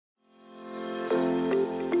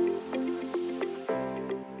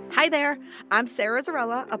Hi there, I'm Sarah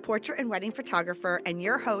Zarella, a portrait and wedding photographer and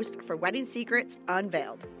your host for Wedding Secrets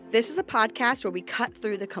Unveiled. This is a podcast where we cut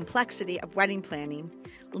through the complexity of wedding planning,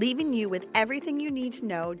 leaving you with everything you need to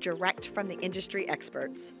know direct from the industry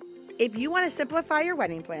experts. If you want to simplify your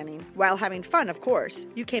wedding planning, while having fun, of course,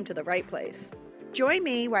 you came to the right place. Join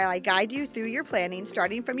me while I guide you through your planning,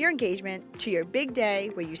 starting from your engagement to your big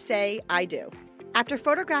day where you say, I do. After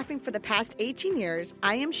photographing for the past 18 years,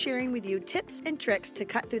 I am sharing with you tips and tricks to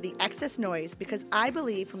cut through the excess noise because I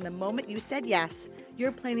believe from the moment you said yes,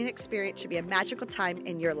 your planning experience should be a magical time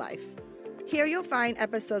in your life. Here you'll find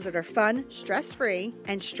episodes that are fun, stress-free,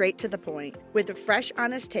 and straight to the point, with a fresh,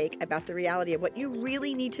 honest take about the reality of what you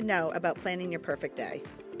really need to know about planning your perfect day.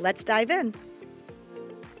 Let's dive in.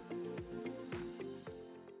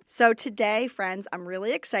 So today, friends, I'm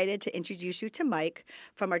really excited to introduce you to Mike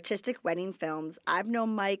from Artistic Wedding Films. I've known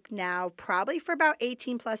Mike now probably for about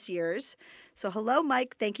 18 plus years. So hello,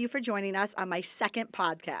 Mike. Thank you for joining us on my second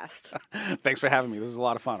podcast. Thanks for having me. This is a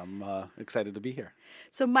lot of fun. I'm excited to be here.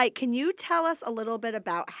 So Mike, can you tell us a little bit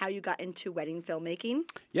about how you got into wedding filmmaking?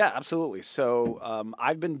 Yeah, absolutely. So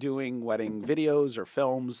I've been doing wedding videos or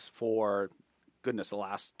films for, goodness, the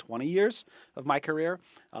last 20 years of my career.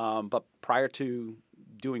 But prior to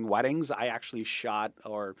doing weddings, I actually shot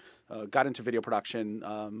or got into video production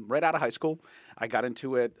right out of high school. I got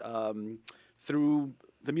into it through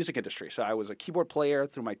the music industry. So I was a keyboard player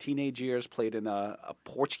through my teenage years, played in a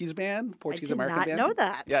Portuguese band, Portuguese-American band. I did not know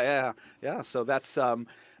that. Yeah. So that's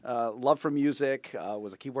love for music,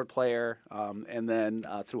 was a keyboard player, and then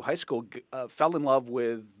through high school fell in love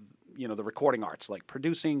with the recording arts, like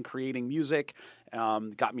producing, creating music,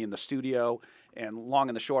 got me in the studio. And long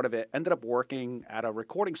and the short of it, ended up working at a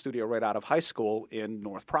recording studio right out of high school in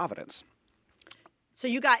North Providence. So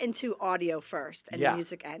you got into audio first and the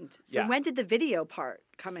music end. So when did the video part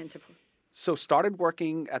come into play? So started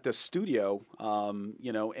working at the studio,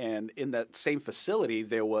 and in that same facility,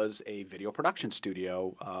 there was a video production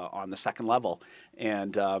studio on the second level.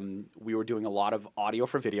 And we were doing a lot of audio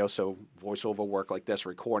for video, so voiceover work like this,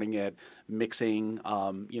 recording it, mixing,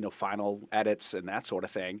 final edits and that sort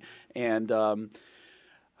of thing. And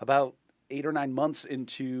about 8 or 9 months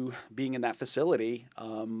into being in that facility,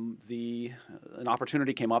 an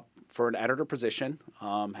opportunity came up for an editor position.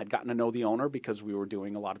 Had gotten to know the owner because we were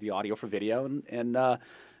doing a lot of the audio for video, and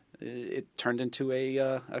it turned into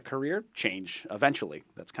a career change eventually.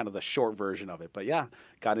 That's kind of the short version of it. But yeah,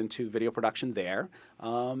 got into video production there,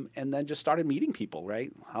 and then just started meeting people, right?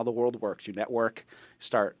 How the world works. You network,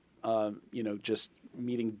 start, just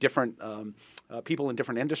meeting different people in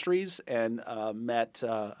different industries, and met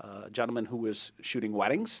a gentleman who was shooting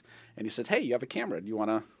weddings, and he said, "Hey, you have a camera. Do you want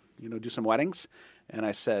to, do some weddings?" And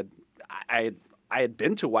I said, I had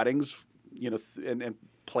been to weddings, and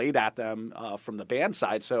played at them from the band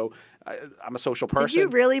side, so I'm a social person. Did you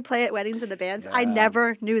really play at weddings in the bands? Yeah. I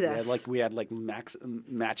never knew this. We had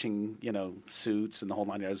matching, suits and the whole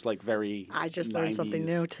nine yards, like very. I just 90s. Learned something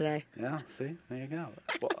new today. Yeah, see, there you go.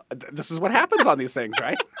 Well, this is what happens on these things,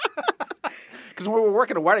 right? Because when we're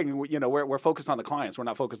working a wedding, we're focused on the clients. We're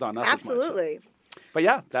not focused on us. Absolutely. As much, so. But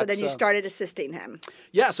yeah, so then you started assisting him.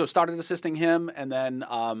 Yeah, so started assisting him, and then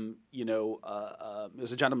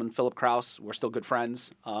there's a gentleman, Philip Kraus. We're still good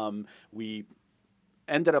friends. We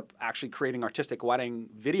ended up actually creating Artistic Wedding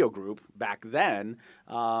Video Group back then,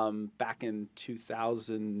 back in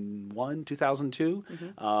 2001, 2002,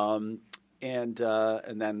 and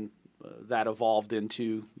then. That evolved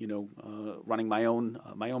into running my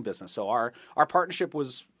own business. So our partnership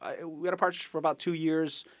was we had a partnership for about 2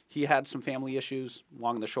 years. He had some family issues.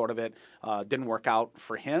 Long and the short of it, didn't work out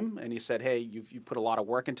for him. And he said, "Hey, you put a lot of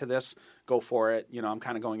work into this. Go for it. I'm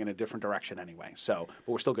kind of going in a different direction anyway." So,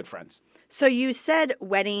 but we're still good friends. So you said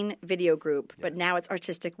wedding video group, but now it's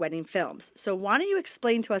Artistic Wedding Films. So why don't you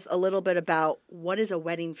explain to us a little bit about what is a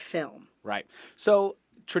wedding film? Right. So.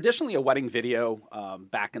 Traditionally, a wedding video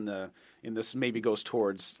back in this maybe goes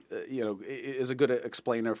towards is a good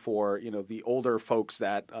explainer for the older folks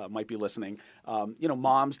that might be listening.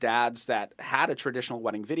 Moms, dads that had a traditional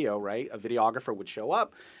wedding video, right? A videographer would show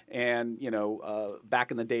up, and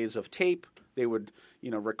back in the days of tape, they would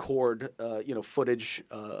record footage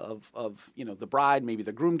of the bride, maybe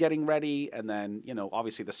the groom getting ready, and then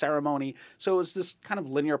obviously the ceremony. So it was this kind of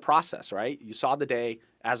linear process, right? You saw the day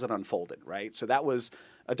as it unfolded, right? So that was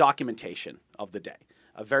a documentation of the day,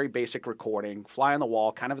 a very basic recording, fly on the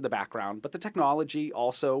wall, kind of in the background. But the technology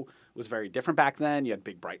also was very different back then. You had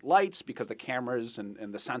big bright lights because the cameras and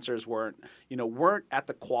the sensors weren't at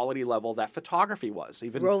the quality level that photography was.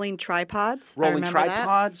 Even rolling tripods. Rolling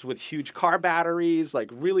tripods with huge car batteries,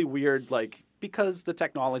 like really weird, like because the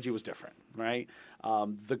technology was different, right?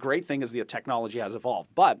 The great thing is the technology has evolved.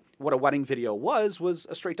 But what a wedding video was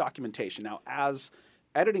a straight documentation. Now, as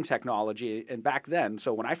editing technology, and back then,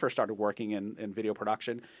 so when I first started working in video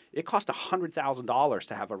production, it cost $100,000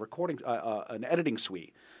 to have a recording, an editing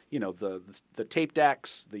suite. The tape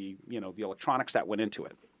decks, the electronics that went into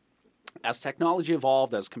it. As technology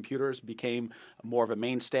evolved, as computers became more of a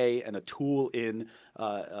mainstay and a tool in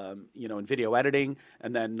video editing,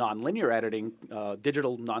 and then nonlinear editing,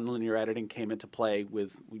 digital nonlinear editing came into play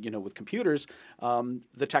with computers.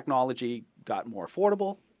 The technology got more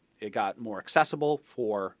affordable. It got more accessible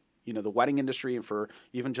for the wedding industry and for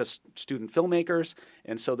even just student filmmakers.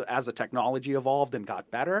 And so as the technology evolved and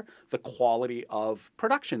got better, the quality of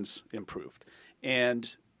productions improved.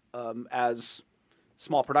 And as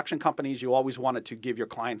small production companies, you always wanted to give your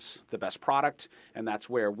clients the best product. And that's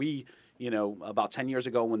where we, about 10 years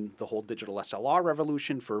ago, when the whole digital SLR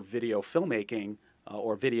revolution for video filmmaking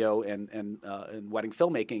or video and wedding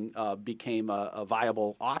filmmaking became a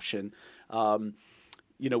viable option,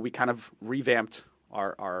 we kind of revamped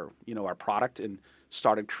our product and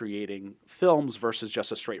started creating films versus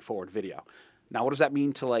just a straightforward video. Now, what does that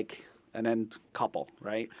mean to like an end couple,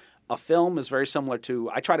 right? A film is very similar to,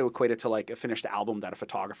 I try to equate it to like a finished album that a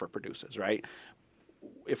photographer produces, right?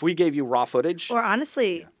 If we gave you raw footage. Or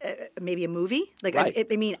honestly, maybe a movie. Like, right.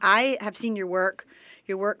 I have seen your work.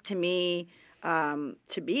 Your work to me,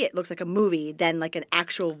 it looks like a movie than like an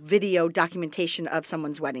actual video documentation of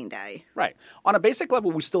someone's wedding day. Right. On a basic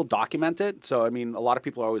level, we still document it. So, a lot of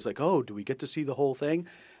people are always like, oh, do we get to see the whole thing?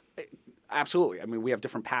 Absolutely. We have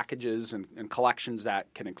different packages and collections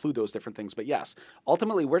that can include those different things. But yes,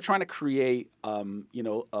 ultimately, we're trying to create, a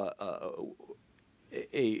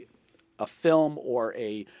film or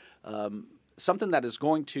a something that is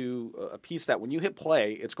going to a piece that when you hit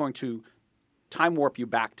play, it's going to time warp you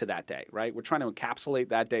back to that day, right? We're trying to encapsulate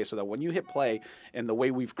that day so that when you hit play and the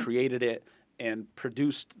way we've created it and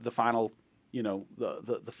produced the final,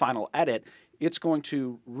 the final edit, it's going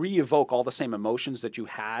to re-evoke all the same emotions that you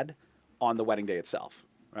had on the wedding day itself,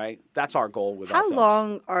 right? That's our goal with our films. How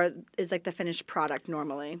long is like the finished product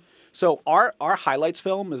normally? So our highlights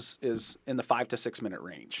film is in the 5 to 6 minute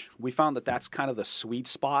range. We found that that's kind of the sweet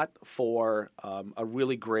spot for a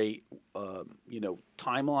really great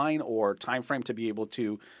timeline or time frame to be able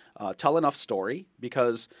to tell enough story,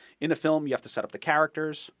 because in a film you have to set up the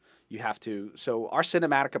characters. So our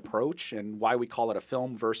cinematic approach and why we call it a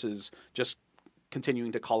film versus just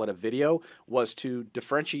continuing to call it a video was to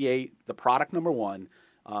differentiate the product, number one.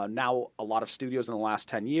 Now, a lot of studios in the last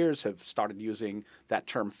 10 years have started using that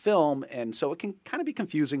term film, and so it can kind of be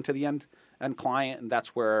confusing to the end client, and that's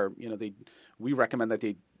where we recommend that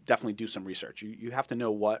they definitely do some research. You have to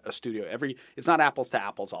know what a studio, it's not apples to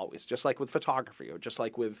apples always, just like with photography or just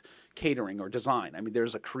like with catering or design.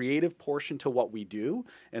 There's a creative portion to what we do,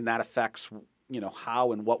 and that affects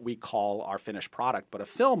how and what we call our finished product. But a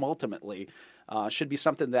film ultimately should be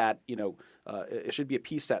something that, it should be a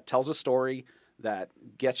piece that tells a story, that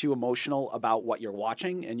gets you emotional about what you're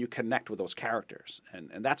watching, and you connect with those characters.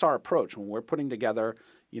 And that's our approach. When we're putting together,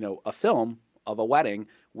 a film of a wedding,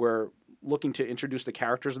 we're looking to introduce the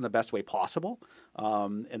characters in the best way possible,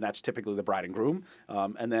 and that's typically the bride and groom,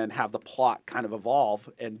 and then have the plot kind of evolve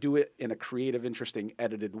and do it in a creative, interesting,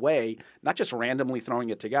 edited way, not just randomly throwing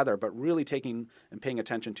it together, but really taking and paying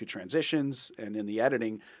attention to transitions and in the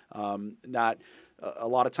editing. A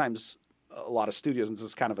lot of times, a lot of studios, and this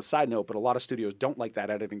is kind of a side note, but a lot of studios don't like that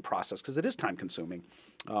editing process because it is time consuming.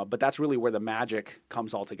 But that's really where the magic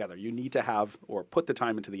comes all together. You need to have or put the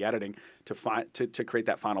time into the editing to create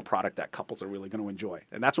that final product that couples are really going to enjoy.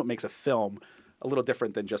 And that's what makes a film a little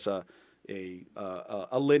different than just a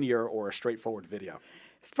linear or a straightforward video.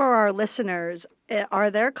 For our listeners, are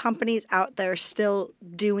there companies out there still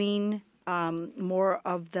doing more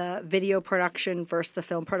of the video production versus the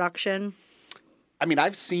film production?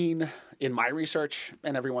 I've seen in my research,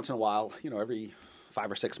 and every once in a while, every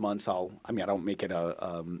 5 or 6 months, I don't make it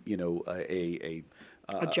a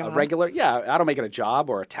job. A regular, I don't make it a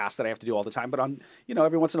job or a task that I have to do all the time. But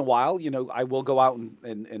every once in a while, I will go out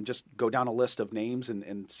and just go down a list of names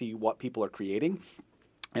and see what people are creating.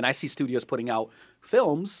 And I see studios putting out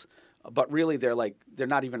films, but really they're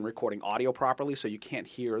not even recording audio properly, so you can't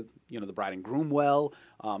hear the bride and groom well.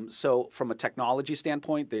 So from a technology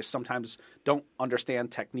standpoint, they sometimes don't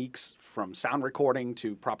understand techniques from sound recording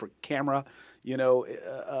to proper camera,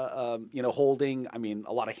 holding.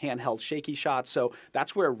 A lot of handheld shaky shots. So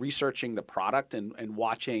that's where researching the product and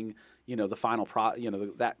watching the final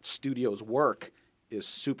that studio's work is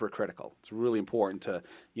super critical. It's really important to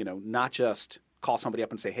not just call somebody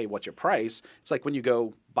up and say, hey, what's your price? It's like when you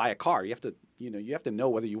go buy a car, you have to know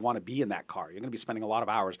whether you want to be in that car. You're going to be spending a lot of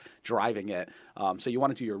hours driving it. So you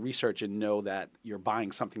want to do your research and know that you're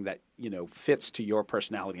buying something that, fits to your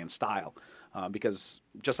personality and style. Because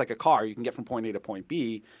just like a car, you can get from point A to point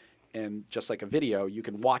B, and just like a video, you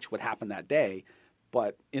can watch what happened that day.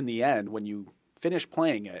 But in the end, when you finish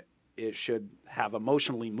playing it, it should have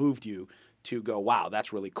emotionally moved you to go, wow,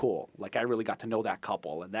 that's really cool. Like, I really got to know that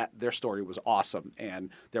couple, and that their story was awesome, and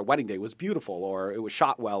their wedding day was beautiful, or it was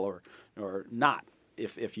shot well, or not,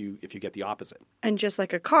 if you get the opposite. And just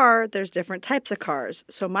like a car, there's different types of cars.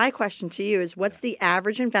 So my question to you is, what's the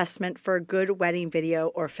average investment for a good wedding video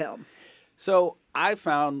or film? So I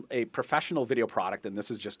found a professional video product, and this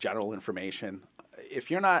is just general information. If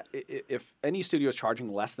any studio is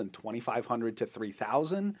charging less than $2,500 to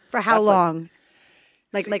 $3,000, for how long?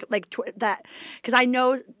 That, because I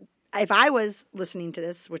know if I was listening to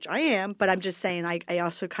this, which I am, but I'm just saying I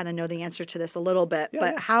also kind of know the answer to this a little bit.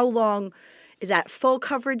 But how long is that full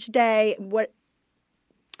coverage day? What?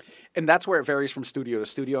 And that's where it varies from studio to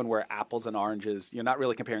studio, and where apples and oranges, you're not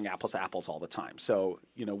really comparing apples to apples all the time. So,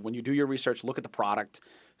 when you do your research, look at the product,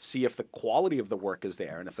 see if the quality of the work is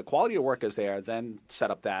there. And if the quality of the work is there, then set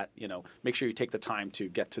up that, make sure you take the time to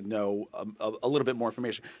get to know a little bit more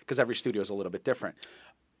information, because every studio is a little bit different.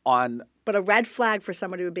 But a red flag for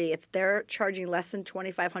somebody would be if they're charging less than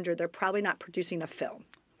 $2,500, they're probably not producing a film.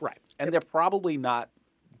 Right. And they're probably not,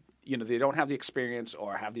 they don't have the experience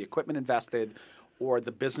or have the equipment invested or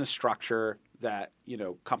the business structure that,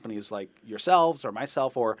 companies like yourselves or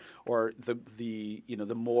myself or the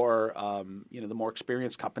more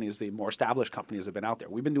experienced companies, the more established companies have been out there.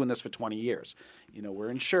 We've been doing this for 20 years. We're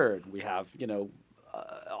insured. We have,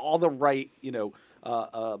 all the right,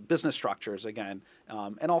 business structures again,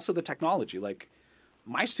 and also the technology. Like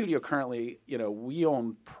my studio currently, we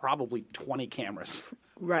own probably 20 cameras.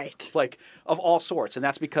 Right. Like of all sorts. And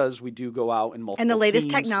that's because we do go out in multiple And the latest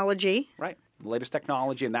teams. technology. Right. The latest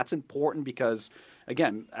technology. And that's important because,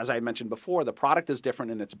 again, as I mentioned before, the product is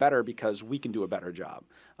different and it's better because we can do a better job.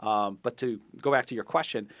 But to go back to your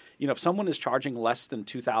question, if someone is charging less than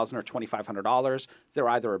 $2,000 or $2,500, they're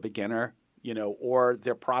either a beginner, or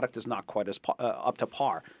their product is not quite as up to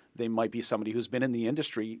par. They might be somebody who's been in the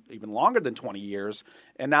industry even longer than 20 years,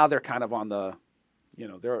 and now they're kind of on the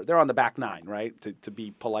they're on the back nine, right? To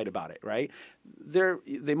be polite about it, right?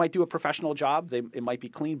 They might do a professional job. It might be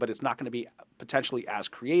clean, but it's not going to be potentially as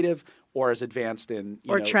creative or as advanced in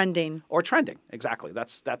trending. Or trending, exactly.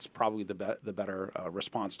 That's probably the better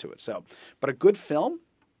response to it. So, but a good film.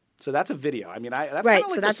 So that's a video. I mean, that's right.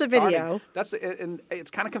 Like so that's a video. And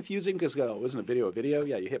it's kind of confusing because isn't a video a video?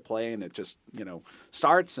 Yeah, you hit play and it just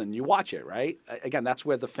starts and you watch it, right? Again, that's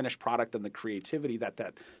where the finished product and the creativity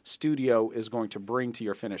that studio is going to bring to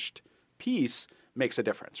your finished piece makes a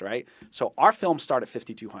difference, right? So our films start at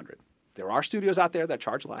 $5,200. There are studios out there that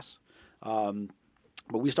charge less,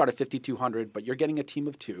 but we start at $5,200. But you're getting a team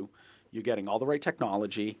of two. You're getting all the right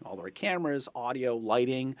technology, all the right cameras, audio,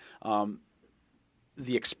 lighting.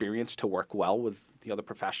 The experience to work well with the other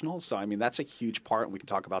professionals. So, I mean, that's a huge part, and we can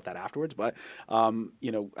talk about that afterwards. But,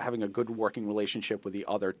 having a good working relationship with the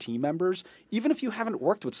other team members, even if you haven't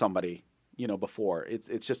worked with somebody, before,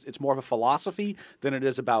 it's more of a philosophy than it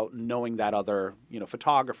is about knowing that other,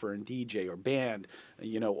 photographer and DJ or band,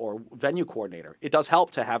 or venue coordinator. It does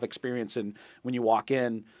help to have experience, and when you walk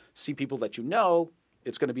in, see people that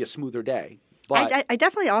it's going to be a smoother day. I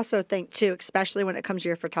definitely also think, too, especially when it comes to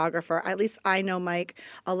your photographer, at least I know, Mike,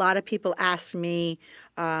 a lot of people ask me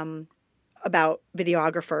about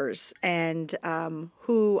videographers and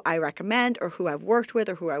who I recommend or who I've worked with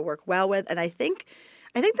or who I work well with. And I think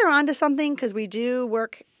they're onto something because we do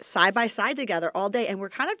work side by side together all day and we're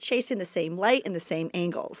kind of chasing the same light and the same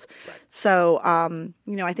angles. Right. So,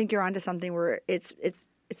 I think you're onto something where it's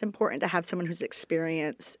important to have someone who's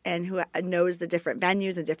experienced and who knows the different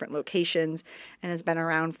venues and different locations and has been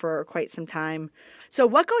around for quite some time. So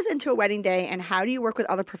what goes into a wedding day and how do you work with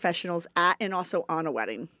other professionals at and also on a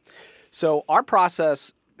wedding? So our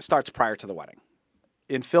process starts prior to the wedding.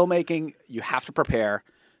 In filmmaking, you have to prepare.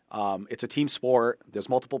 It's a team sport. There's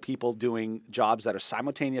multiple people doing jobs that are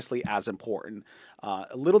simultaneously as important.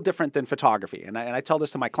 A little different than photography. And I tell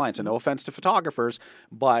this to my clients, and no offense to photographers,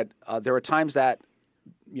 but there are times that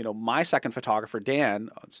my the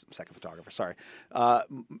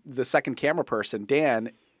second camera person,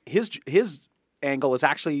 Dan, his angle is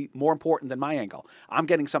actually more important than my angle. I'm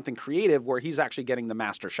getting something creative where he's actually getting the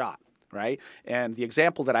master shot, right? And the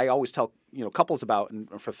example that I always tell, couples about and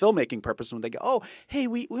for filmmaking purposes when they go, oh, hey,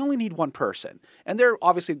 we only need one person. And they're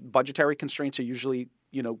obviously budgetary constraints are usually,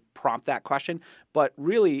 prompt that question. But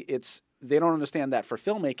really they don't understand that for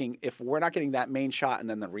filmmaking, if we're not getting that main shot and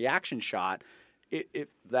then the reaction shot,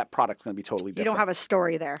 that product's going to be totally different. You don't have a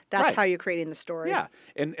story there. That's Right. how you're creating the story. Yeah,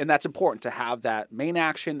 and that's important to have that main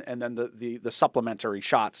action and then the supplementary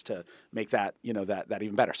shots to make that, that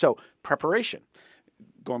even better. So preparation.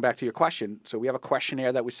 Going back to your question, so we have a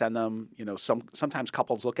questionnaire that we send them. Sometimes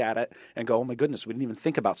couples look at it and go, "Oh my goodness, we didn't even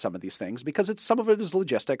think about some of these things," because some of it is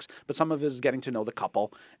logistics, but some of it is getting to know the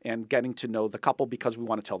couple and getting to know the couple because we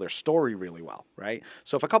want to tell their story really well, right?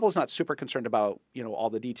 So if a couple is not super concerned about all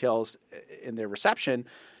the details in their reception,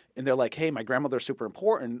 and they're like, "Hey, my grandmother's super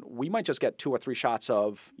important," we might just get 2 or 3 shots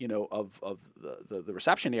of the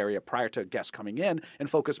reception area prior to guests coming in and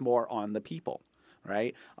focus more on the people.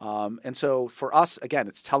 Right. And so for us, again,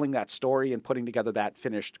 it's telling that story and putting together that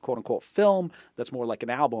finished quote unquote film that's more like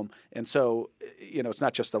an album. And so, it's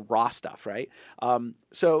not just the raw stuff. Right.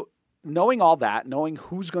 So knowing all that, knowing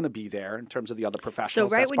who's going to be there in terms of the other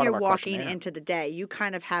professionals. So right that's when part of you're our walking questionnaire. into the day, you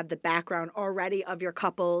kind of have the background already of your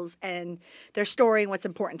couples and their story and what's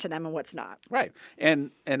important to them and what's not. Right.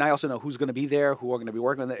 And I also know who's going to be there, who we're going to be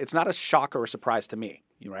working with. It's not a shock or a surprise to me.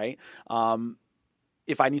 Right.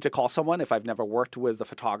 If I need to call someone, if I've never worked with a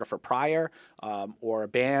photographer prior or a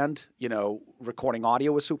band, recording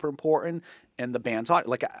audio is super important. And the band's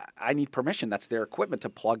audio, I need permission. That's their equipment to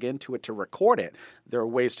plug into it to record it. There are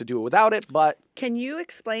ways to do it without it, but... Can you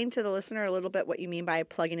explain to the listener a little bit what you mean by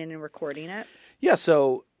plugging in and recording it? Yeah,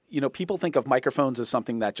 so, people think of microphones as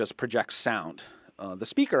something that just projects sound. The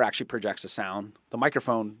speaker actually projects the sound. The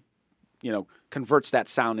microphone, converts that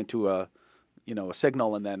sound into a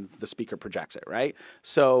signal, and then the speaker projects it, right?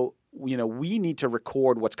 So, we need to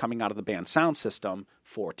record what's coming out of the band sound system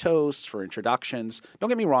for toasts, for introductions. Don't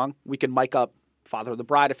get me wrong. We can mic up Father of the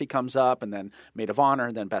Bride if he comes up, and then Maid of Honor,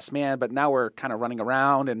 and then Best Man. But now we're kind of running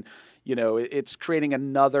around, and, it's creating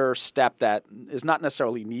another step that is not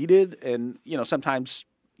necessarily needed. And, sometimes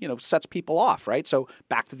sets people off, right? So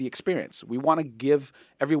back to the experience. We want to give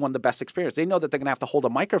everyone the best experience. They know that they're going to have to hold a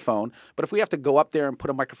microphone, but if we have to go up there and put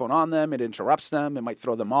a microphone on them, it interrupts them, it might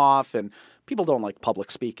throw them off, and people don't like public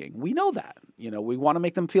speaking. We know that. We want to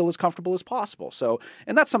make them feel as comfortable as possible. So,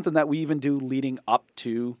 and that's something that we even do leading up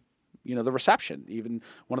to the reception. Even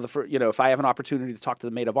one of the first, if I have an opportunity to talk to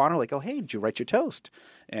the Maid of Honor, like, "Oh, hey, did you write your toast?"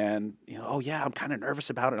 And, "Oh yeah, I'm kind of nervous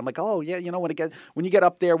about it." I'm like, "Oh yeah, when you get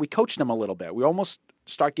up there, we coach them a little bit. We almost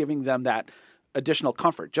start giving them that additional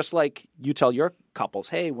comfort. Just like you tell your couples,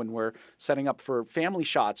 hey, when we're setting up for family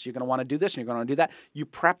shots, you're going to want to do this and you're going to do that. You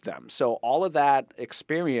prep them. So all of that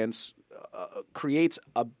experience creates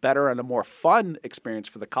a better and a more fun experience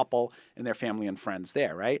for the couple and their family and friends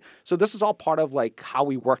there, right? So this is all part of how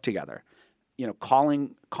we work together.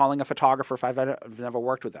 Calling a photographer if I've never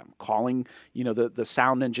worked with them, calling, the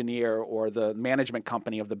sound engineer or the management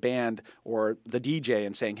company of the band or the DJ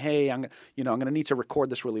and saying, "Hey, I'm going to need to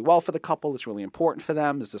record this really well for the couple. It's really important for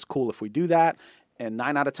them. Is this cool if we do that?" And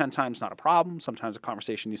 9 out of 10 times, not a problem. Sometimes the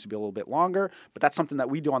conversation needs to be a little bit longer, but that's something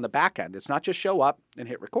that we do on the back end. It's not just show up and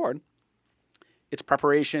hit record. It's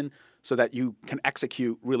preparation so that you can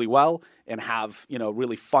execute really well and have,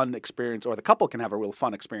 really fun experience, or the couple can have a real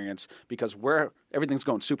fun experience because everything's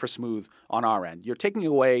going super smooth on our end. You're taking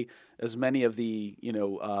away as many of the,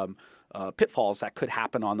 pitfalls that could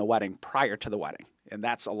happen on the wedding prior to the wedding. And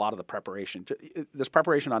that's a lot of the preparation. There's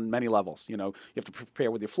preparation on many levels. You have to prepare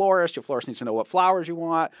with your florist. Your florist needs to know what flowers you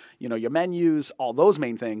want, your menus, all those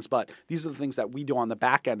main things. But these are the things that we do on the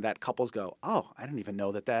back end that couples go, "Oh, I didn't even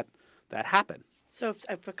know that happened." So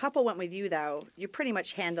if a couple went with you, though, you pretty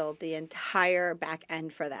much handled the entire back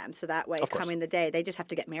end for them. So that way, coming the day, they just have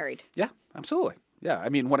to get married. Yeah, absolutely. Yeah, I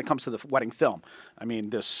mean, when it comes to the wedding film,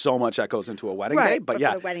 there's so much that goes into a wedding day. But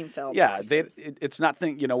yeah, for the wedding film. Yeah, it's not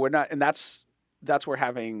we're not, and that's where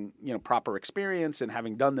having proper experience and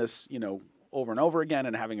having done this over and over again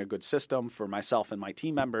and having a good system for myself and my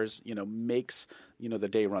team members makes the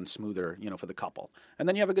day run smoother for the couple, and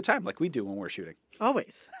then you have a good time like we do when we're shooting.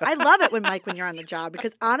 Always. I love it when you're on the job,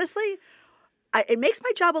 because honestly, it makes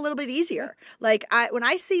my job a little bit easier. When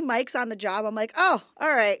I see Mike's on the job, I'm like, "Oh,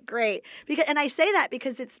 all right, great." And I say that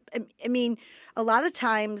because a lot of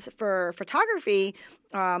times for photography,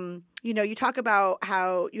 you talk about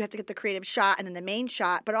how you have to get the creative shot and then the main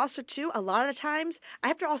shot, but also too, a lot of the times I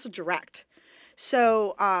have to also direct.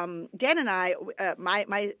 So Dan and I,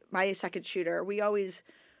 my second shooter, we always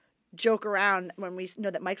joke around when we know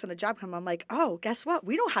that Mike's on the job. I'm like, "Oh, guess what?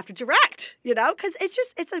 We don't have to direct," because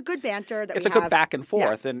it's a good banter that it's we have. Good back and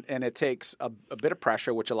forth, yeah. and it takes a bit of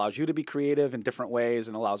pressure, which allows you to be creative in different ways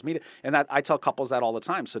and allows me to. And I tell couples that all the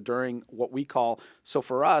time. So during what we call, so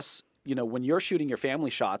for us, when you're shooting your family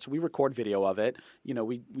shots, we record video of it.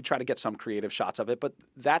 We try to get some creative shots of it, but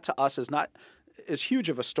that to us is not as huge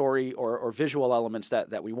of a story or visual elements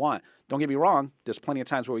that we want. Don't get me wrong. There's plenty of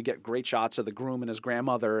times where we get great shots of the groom and his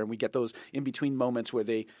grandmother, and we get those in between moments where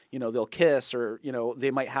they, they'll kiss, or,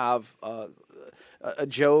 they might have a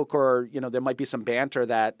joke, or, there might be some banter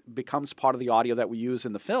that becomes part of the audio that we use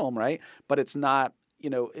in the film, right? But it's not,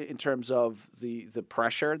 in terms of the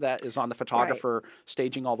pressure that is on the photographer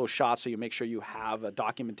staging all those shots, so you make sure you have a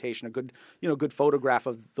documentation, a good, good photograph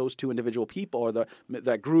of those two individual people, or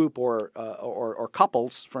that group, or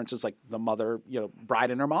couples, for instance, like the mother, bride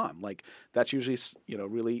and her mom. Like that's usually,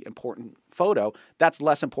 really important photo. That's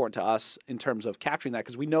less important to us in terms of capturing that,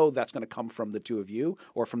 because we know that's going to come from the two of you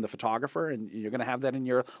or from the photographer, and you're going to have that in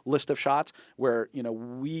your list of shots where,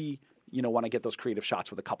 we want to get those creative shots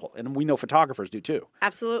with a couple. And we know photographers do too.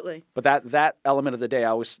 Absolutely. But that element of the day, I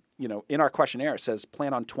always, in our questionnaire, it says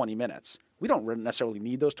plan on 20 minutes. We don't necessarily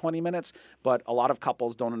need those 20 minutes, but a lot of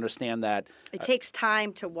couples don't understand that. It takes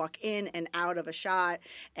time to walk in and out of a shot.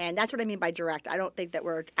 And that's what I mean by direct. I don't think that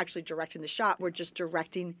we're actually directing the shot. We're just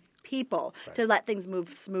directing people to let things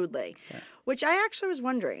move smoothly, which I actually was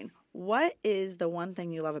wondering, what is the one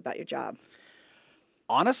thing you love about your job?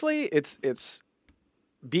 Honestly, it's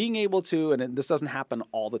being able to, and this doesn't happen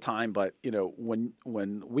all the time, but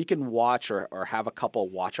when we can watch or have a couple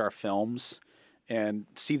watch our films and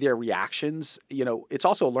see their reactions, it's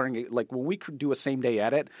also a learning. Like when we do a same day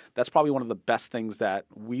edit, that's probably one of the best things that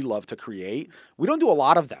we love to create. We don't do a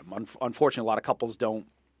lot of them. Unfortunately, a lot of couples don't,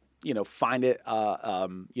 find it, a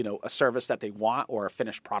service that they want or a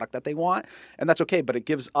finished product that they want, and that's okay. But it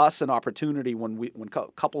gives us an opportunity when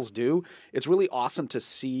couples do. It's really awesome to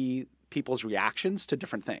see people's reactions to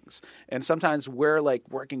different things. And sometimes we're like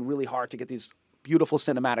working really hard to get these beautiful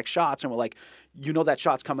cinematic shots, and we're like, that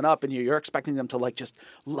shot's coming up, and you're expecting them to like just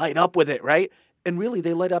light up with it, right? And really,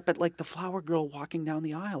 they light up at like the flower girl walking down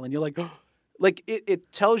the aisle, and you're like, oh. Like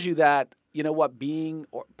it tells you that being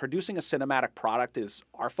or producing a cinematic product is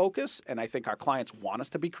our focus, and I think our clients want us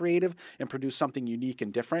to be creative and produce something unique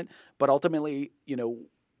and different. But ultimately,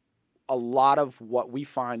 a lot of what we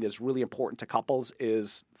find is really important to couples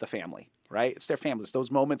is the family, right? It's their families,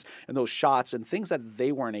 those moments and those shots and things that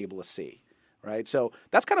they weren't able to see, right? So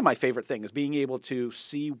that's kind of my favorite thing, is being able to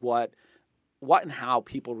see what and how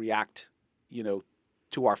people react,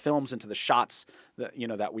 to our films and to the shots that,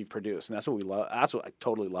 that we produce. And that's what we love. That's what I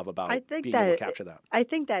totally love about being able to capture that. I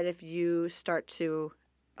think that if you start to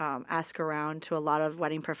ask around to a lot of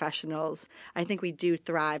wedding professionals, I think we do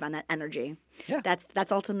thrive on that energy. Yeah.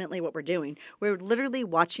 That's ultimately what we're doing. We're literally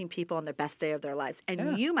watching people on the best day of their lives,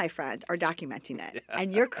 and you, my friend, are documenting it,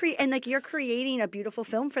 and you're creating a beautiful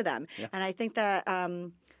film for them. Yeah. And I think that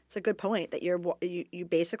it's a good point that you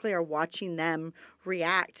basically are watching them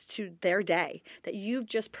react to their day that you've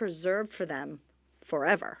just preserved for them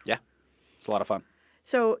forever. Yeah, it's a lot of fun.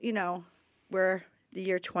 So we're the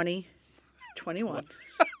year 2021.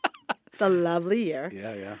 The lovely year.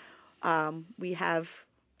 Yeah. We have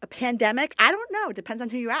a pandemic. I don't know. It depends on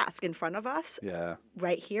who you ask. In front of us. Yeah.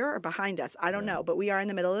 Right here or behind us. I don't know. But we are in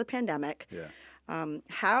the middle of the pandemic. Yeah.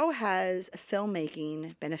 How has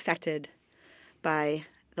filmmaking been affected by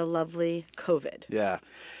the lovely COVID? Yeah.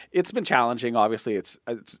 It's been challenging. Obviously, it's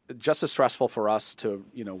just as stressful for us to,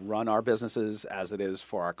 run our businesses as it is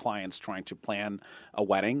for our clients trying to plan a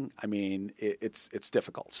wedding. I mean, it's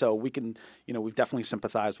difficult. So we can, we've definitely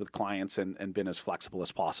sympathized with clients and been as flexible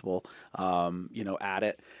as possible, at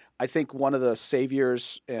it. I think one of the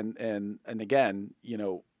saviors, and again,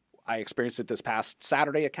 I experienced it this past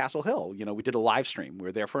Saturday at Castle Hill. We did a live stream. We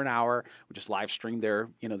were there for an hour. We just live streamed their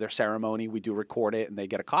ceremony. We do record it, and they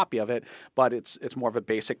get a copy of it. But it's more of a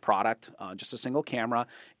basic product, just a single camera.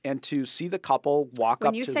 And to see the couple walk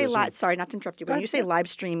up to the Zoom. Sorry, not to interrupt you. But when you say live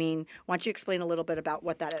streaming, why don't you explain a little bit about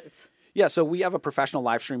what that is? Yeah, so we have a professional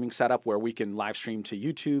live streaming setup where we can live stream to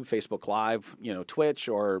YouTube, Facebook Live, Twitch,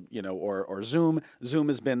 or Zoom. Zoom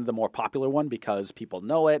has been the more popular one because people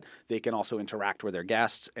know it. They can also interact with their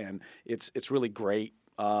guests, and it's really great.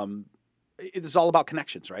 It's all about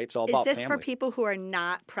connections, right? It's all about family. Is this for people who are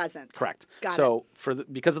not present? Correct. Got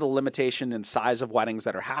it. Because of the limitation and size of weddings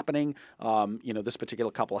that are happening, this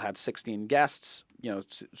particular couple had 16 guests,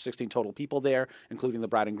 16 total people there, including the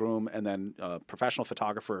bride and groom, and then professional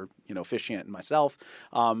photographer, officiant, and myself.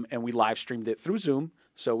 And we live streamed it through Zoom.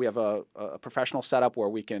 So we have a professional setup where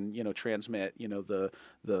we can, transmit, the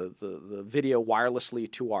video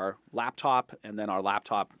wirelessly to our laptop, and then our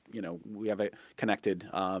laptop, we have it connected,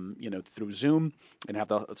 through Zoom and have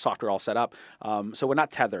the software all set up. So we're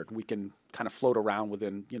not tethered. We can kind of float around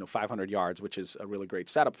within 500 yards, which is a really great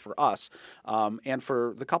setup for us and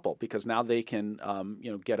for the couple, because now they can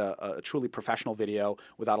get a truly professional video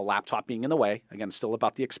without a laptop being in the way. Again, it's still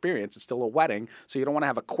about the experience. It's still a wedding, so you don't want to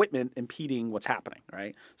have equipment impeding what's happening,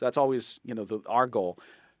 right? So that's always our goal.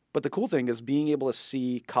 But the cool thing is being able to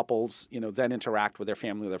see couples, then interact with their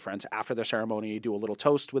family or their friends after their ceremony, do a little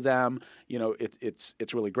toast with them.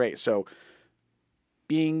 It's really great. So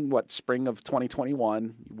being spring of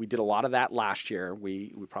 2021, we did a lot of that last year.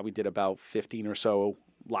 We probably did about 15 or so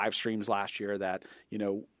live streams last year that,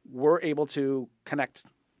 we're able to connect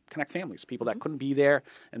families, people that couldn't be there,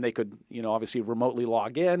 and they could, obviously remotely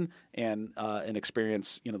log in and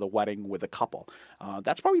experience, the wedding with a couple.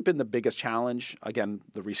 That's probably been the biggest challenge. Again,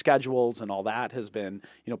 the reschedules and all that has been,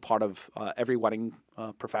 part of every wedding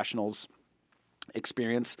professional's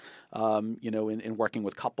experience, in working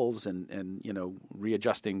with couples and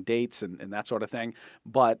readjusting dates and that sort of thing.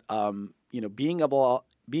 But, being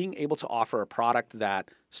able to offer a product that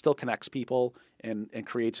still connects people and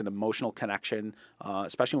creates an emotional connection,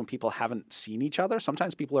 especially when people haven't seen each other.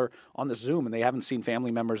 Sometimes people are on the Zoom and they haven't seen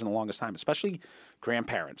family members in the longest time, especially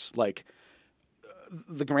grandparents. Like,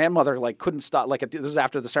 the grandmother couldn't stop. This is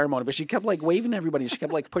after the ceremony, but she kept waving to everybody. She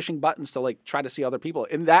kept pushing buttons to try to see other people,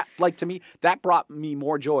 and that to me that brought me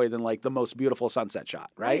more joy than the most beautiful sunset shot,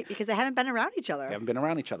 right? Because they haven't been around each other. They haven't been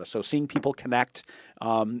around each other. So seeing people connect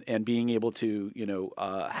and being able to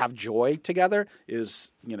have joy together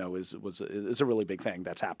is a really big thing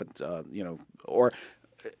that's happened.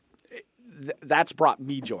 That's brought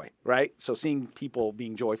me joy, right? So seeing people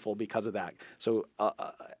being joyful because of that. So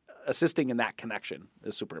assisting in that connection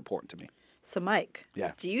is super important to me. So, Mike,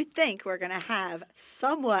 yeah, do you think we're going to have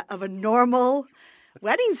somewhat of a normal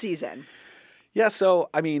wedding season? Yeah.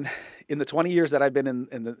 So, I mean, in the 20 years that I've been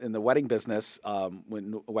in the wedding business,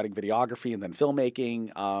 wedding videography and then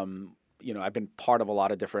filmmaking, I've been part of a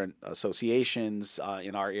lot of different associations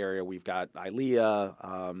in our area. We've got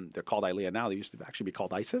ILEA. They're called ILEA now. They used to actually be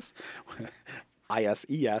called ISIS.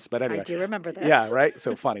 ISES, but anyway. I do remember this. Yeah, right?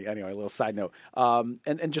 So funny. Anyway, a little side note.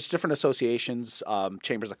 And just different associations,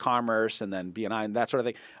 chambers of commerce, and then BNI and that sort of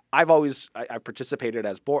thing. I've participated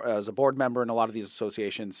as a board member in a lot of these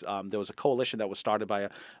associations. There was a coalition that was started by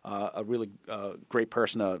a really great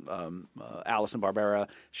person, Alison Barbera.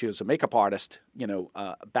 She was a makeup artist,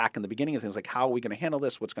 back in the beginning of things, like how are we going to handle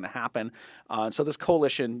this? What's going to happen? So this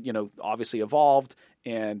coalition, obviously evolved,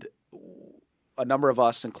 and a number of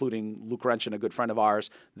us, including Luke Wrenchen, a good friend of ours,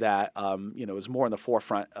 that is more in the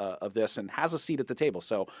forefront of this and has a seat at the table.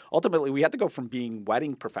 So ultimately, we had to go from being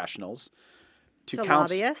wedding professionals to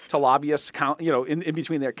lobbyists, in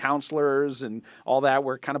between their counselors and all that.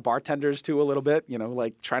 We're kind of bartenders too, a little bit,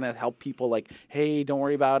 trying to help people. Hey, don't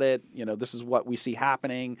worry about it. This is what we see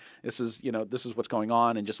happening. This is what's going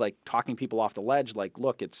on, and just talking people off the ledge.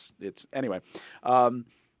 Look, it's anyway.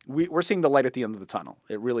 We're seeing the light at the end of the tunnel.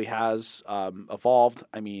 It really has evolved.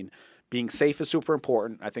 I mean, being safe is super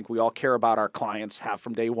important. I think we all care about our clients, have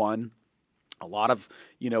from day one. A lot of,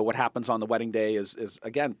 what happens on the wedding day is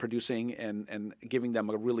again, producing and giving them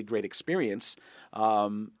a really great experience.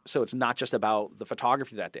 So it's not just about the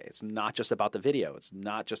photography that day. It's not just about the video. It's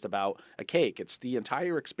not just about a cake. It's the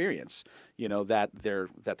entire experience, that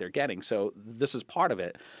they're getting. So this is part of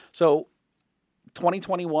it. So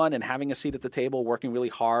 2021 and having a seat at the table, working really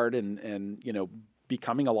hard and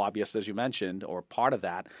becoming a lobbyist, as you mentioned, or part of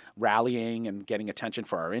that, rallying and getting attention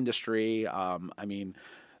for our industry. I mean,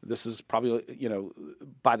 this is probably,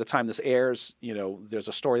 by the time this airs, there's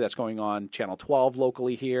a story that's going on Channel 12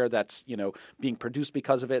 locally here that's, being produced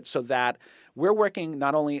because of it, so that we're working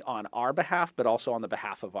not only on our behalf, but also on the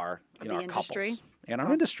behalf of our, our industry. couples and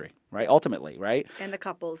our industry, right? Ultimately, right? And the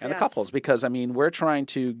couples. And the couples, because, I mean, we're trying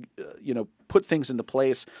to, put things into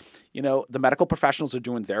place. The medical professionals are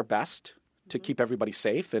doing their best to keep everybody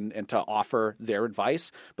safe and to offer their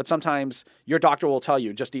advice. But sometimes your doctor will tell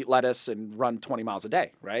you, just eat lettuce and run 20 miles a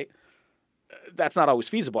day, right? That's not always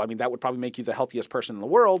feasible. I mean, that would probably make you the healthiest person in the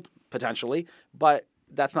world, potentially, but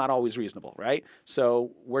that's not always reasonable, right?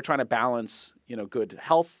 So we're trying to balance, good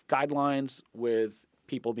health guidelines with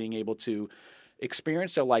people being able to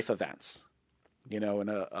experience their life events. And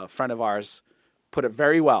a friend of ours put it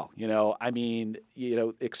very well. I mean,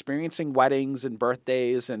 experiencing weddings and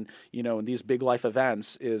birthdays and, and these big life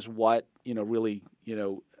events is what, really,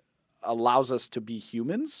 allows us to be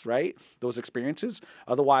humans, right? Those experiences.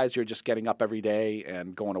 Otherwise, you're just getting up every day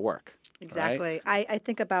and going to work. Exactly. Right? I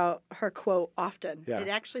think about her quote often. Yeah. It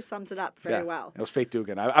actually sums it up very well. It was Faith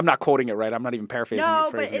Dugan. I'm not quoting it right. I'm not even paraphrasing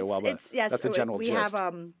it well, but yes, that's a general we gist.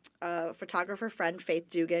 have a photographer friend, Faith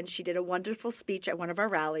Dugan. She did a wonderful speech at one of our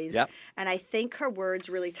rallies. Yep. And I think her words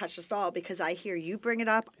really touched us all because I hear you bring it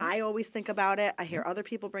up. I always think about it. I hear other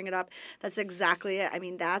people bring it up. That's exactly it. I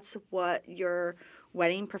mean, that's what your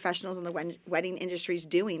wedding professionals in the wedding industry is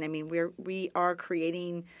doing. I mean, we are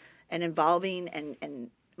creating and involving and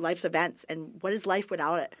life's events. And what is life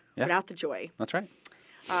without it? Yeah. Without the joy? That's right.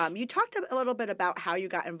 You talked a little bit about how you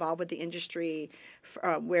got involved with the industry,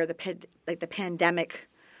 where the pandemic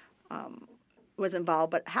was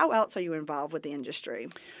involved. But how else are you involved with the industry?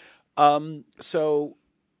 So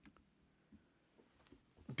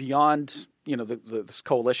beyond this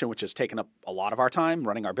coalition, which has taken up a lot of our time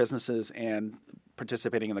running our businesses and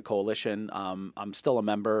participating in the coalition, I'm still a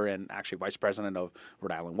member and actually vice president of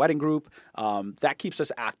Rhode Island Wedding Group. That keeps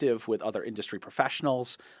us active with other industry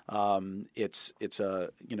professionals. It's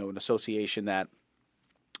an association that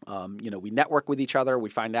we network with each other. We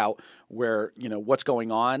find out where what's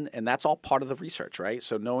going on, and that's all part of the research, right?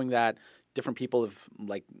 So knowing that different people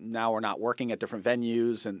now are not working at different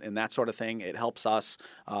venues and that sort of thing, it helps us,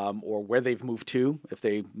 or where they've moved to if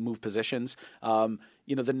they move positions.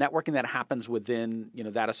 The networking that happens within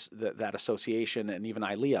that association, and even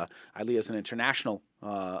ILEA. ILEA is an international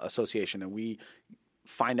association, and we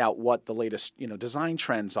find out what the latest design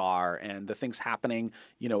trends are and the things happening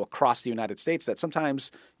across the United States that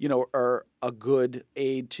sometimes are a good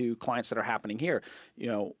aid to clients that are happening here.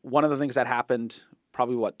 One of the things that happened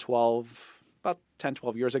probably about 10,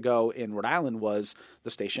 12 years ago in Rhode Island was the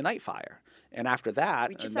Station Night fire. And after that,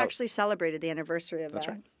 we just actually celebrated the anniversary of that. That's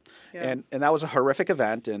right. Yeah. And that was a horrific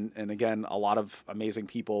event. And again, a lot of amazing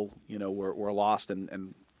people, were lost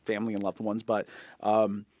and family and loved ones. But,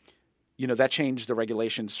 that changed the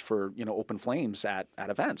regulations for, open flames at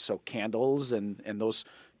events. So candles and those,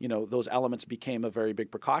 those elements became a very big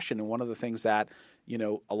precaution. And one of the things that,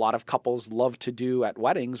 a lot of couples love to do at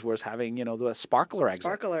weddings was having, the sparkler exit.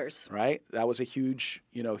 Sparklers. Right? That was a huge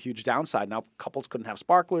downside. Now couples couldn't have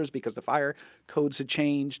sparklers because the fire codes had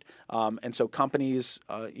changed. And so companies,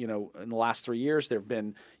 in the last 3 years, there have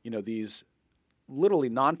been, these literally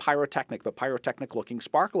non-pyrotechnic, but pyrotechnic looking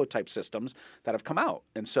sparkler type systems that have come out.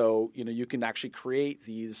 And so, you can actually create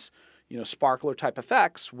these, sparkler type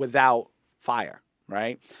effects without fire.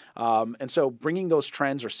 Right. And so bringing those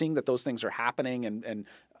trends or seeing that those things are happening and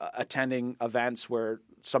attending events where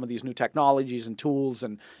some of these new technologies and tools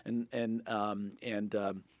and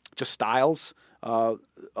just styles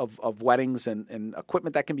of weddings and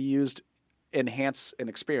equipment that can be used enhance an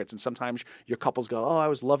experience. And sometimes your couples go, oh, I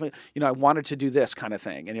was loving, I wanted to do this kind of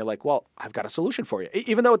thing. And you're like, well, I've got a solution for you.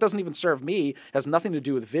 Even though it doesn't even serve me, it has nothing to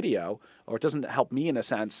do with video, or it doesn't help me in a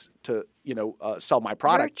sense to, sell my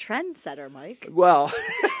product. You're a trendsetter, Mike. Well,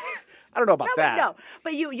 I don't know about that. No,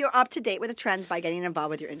 but you're up to date with the trends by getting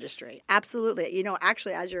involved with your industry. Absolutely.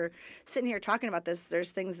 Actually, as you're sitting here talking about this,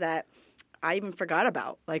 there's things that I even forgot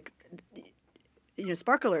about, like,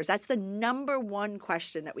 sparklers. That's the number one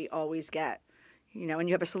question that we always get, and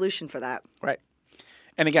you have a solution for that. Right.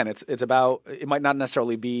 And again, it's about, it might not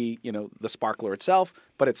necessarily be, the sparkler itself,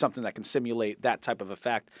 but it's something that can simulate that type of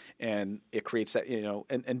effect, and it creates that,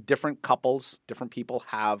 and different couples, different people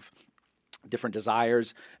have different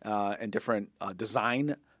desires and different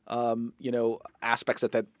design aspects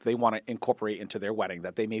that they want to incorporate into their wedding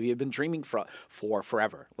that they maybe have been dreaming for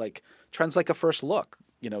forever. Like trends like a first look,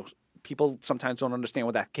 people sometimes don't understand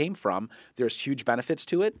where that came from. There's huge benefits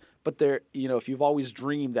to it, but if you've always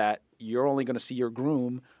dreamed that you're only going to see your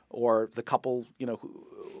groom or the couple,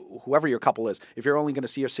 whoever your couple is, if you're only going to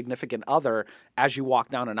see your significant other as you walk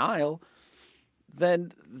down an aisle,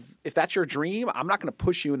 then if that's your dream, I'm not going to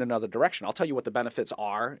push you in another direction. I'll tell you what the benefits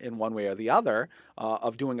are in one way or the other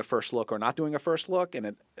of doing a first look or not doing a first look.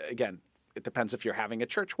 And it depends if you're having a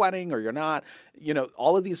church wedding or you're not.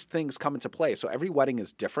 All of these things come into play. So every wedding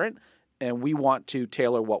is different, and we want to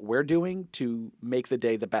tailor what we're doing to make the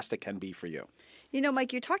day the best it can be for you.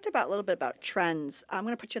 Mike, you talked a little bit about trends. I'm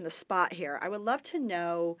going to put you on the spot here. I would love to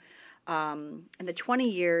know, in the 20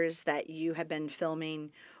 years that you have been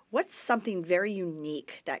filming, what's something very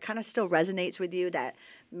unique that kind of still resonates with you that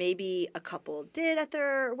maybe a couple did at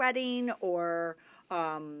their wedding, or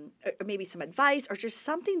maybe some advice, or just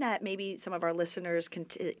something that maybe some of our listeners can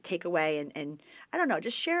take away and I don't know,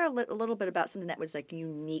 just share a little bit about something that was like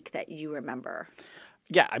unique that you remember.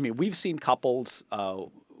 Yeah, I mean, we've seen couples.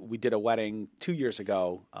 We did a wedding 2 years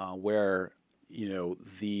ago where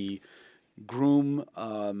the Groom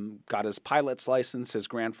got his pilot's license. His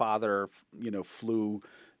grandfather, flew,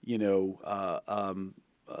 you know,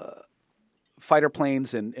 fighter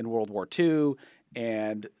planes in World War II.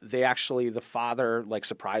 And the father like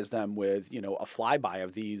surprised them with, a flyby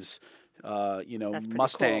of these,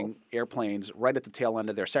 Mustang cool. airplanes right at the tail end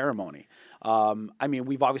of their ceremony.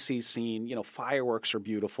 We've obviously seen, fireworks are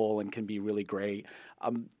beautiful and can be really great.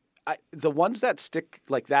 The ones that stick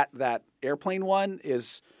like that airplane one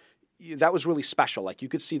that was really special. Like you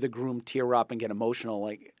could see the groom tear up and get emotional.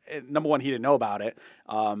 Like number one, he didn't know about it.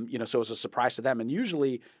 So it was a surprise to them. And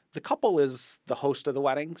usually the couple is the host of the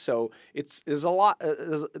wedding. So there's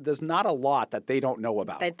not a lot that they don't know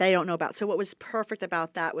about. That they don't know about. So what was perfect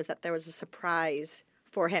about that was that there was a surprise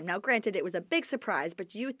for him. Now, granted, it was a big surprise,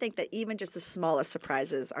 but you think that even just the smallest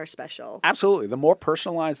surprises are special? Absolutely. The more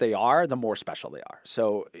personalized they are, the more special they are.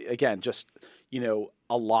 So again, just,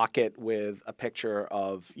 a locket with a picture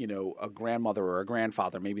of, a grandmother or a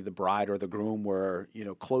grandfather, maybe the bride or the groom were,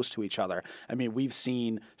 close to each other. We've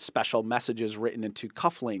seen special messages written into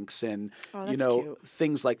cufflinks and, cute.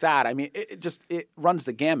 things like that. It runs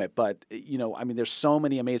the gamut, but, there's so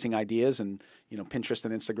many amazing ideas and, Pinterest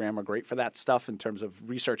and Instagram are great for that stuff in terms of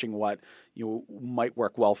researching what might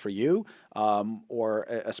work well for you, or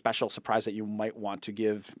a special surprise that you might want to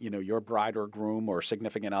give, your bride or groom or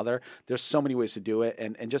significant other. There's so many ways to do it.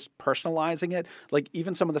 And just personalizing it, like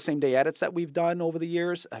even some of the same day edits that we've done over the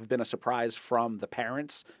years have been a surprise from the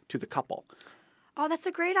parents to the couple. Oh, that's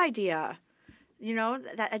a great idea.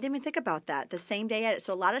 That I didn't even think about that. The same day edit.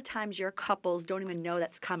 So a lot of times your couples don't even know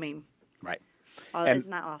that's coming. Right. Oh, isn't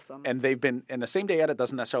that awesome? And the same day edit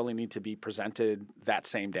doesn't necessarily need to be presented that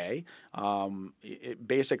same day. It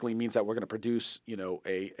basically means that we're going to produce,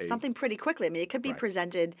 something pretty quickly. It could be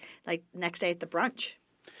presented like next day at the brunch.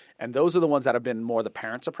 And those are the ones that have been more the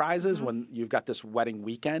parent surprises Mm-hmm. when you've got this wedding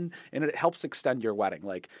weekend, and it helps extend your wedding.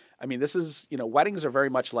 Like, this is, weddings are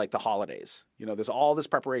very much like the holidays. There's all this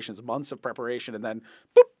preparations, months of preparation, and then,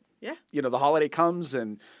 boop, yeah, the holiday comes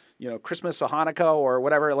and, Christmas or Hanukkah or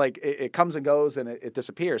whatever, like it comes and goes and it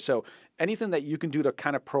disappears. So anything that you can do to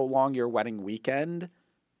kind of prolong your wedding weekend,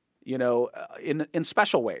 in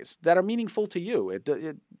special ways that are meaningful to you. It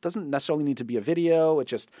doesn't necessarily need to be a video.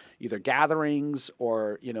 It's just either gatherings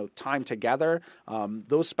or, time together.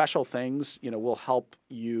 Those special things, will help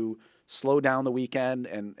you slow down the weekend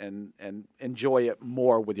and enjoy it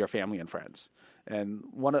more with your family and friends. And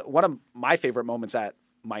one of my favorite moments at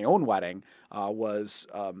my own wedding was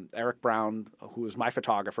Eric Brown, who was my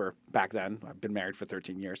photographer back then. I've been married for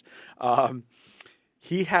 13 years.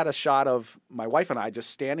 He had a shot of my wife and I just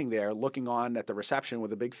standing there looking on at the reception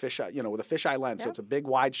with a big fisheye, with a fisheye lens. Yep. So it's a big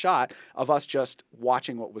wide shot of us just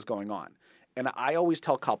watching what was going on. And I always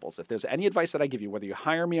tell couples, if there's any advice that I give you, whether you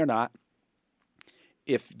hire me or not,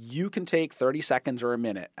 if you can take 30 seconds or a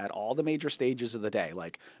minute at all the major stages of the day,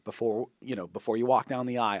 like before you walk down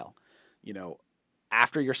the aisle,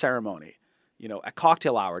 after your ceremony, at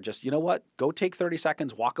cocktail hour, just, go take 30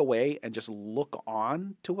 seconds, walk away and just look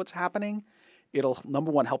on to what's happening. It'll,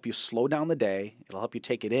 number one, help you slow down the day. It'll help you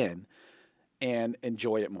take it in and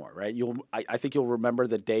enjoy it more, right? I think you'll remember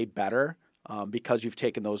the day better because you've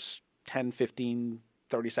taken those 10, 15,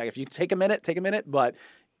 30 seconds. If you take a minute, but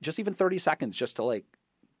just even 30 seconds just to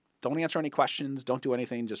don't answer any questions, don't do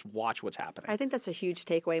anything, just watch what's happening. I think that's a huge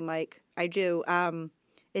takeaway, Mike. I do.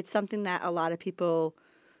 It's something that a lot of people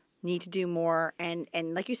need to do more. And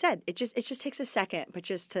like you said, it just takes a second, but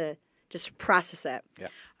just process it.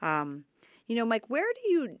 Yeah. Mike, where do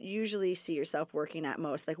you usually see yourself working at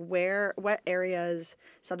most? Like what areas,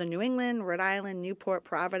 Southern New England, Rhode Island, Newport,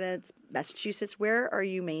 Providence, Massachusetts, where are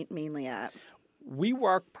you mainly at? We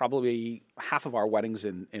work probably half of our weddings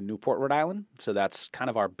in Newport, Rhode Island. So that's kind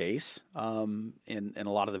of our base in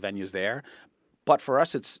a lot of the venues there. But for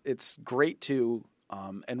us, it's great to,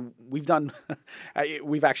 and we've done,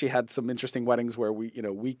 we've actually had some interesting weddings where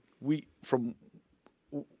we've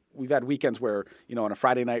had weekends where, on a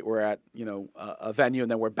Friday night we're at, a venue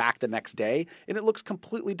and then we're back the next day and it looks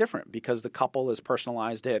completely different because the couple has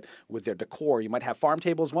personalized it with their decor. You might have farm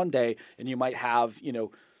tables one day and you might have,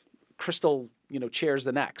 crystal, chairs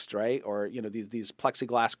the next, right? Or, these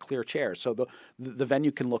plexiglass clear chairs. So the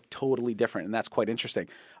venue can look totally different and that's quite interesting.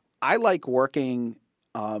 I like working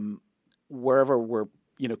wherever we're,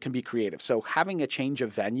 can be creative. So having a change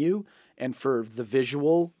of venue and for the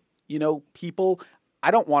visual, people, I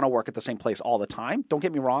don't want to work at the same place all the time. Don't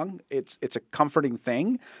get me wrong. It's a comforting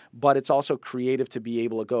thing, but it's also creative to be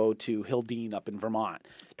able to go to Hildene up in Vermont.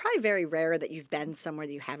 It's probably very rare that you've been somewhere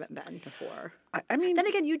that you haven't been before. Then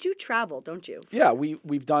again, you do travel, don't you? Yeah,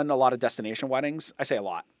 we've done a lot of destination weddings. I say a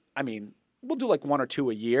lot. we'll do like 1 or 2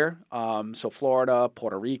 a year. So Florida,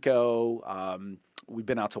 Puerto Rico. We've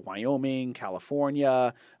been out to Wyoming,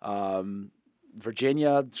 California,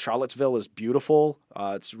 Virginia. Charlottesville is beautiful.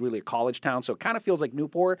 It's really a college town, so it kind of feels like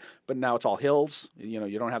Newport, but now it's all hills. You know,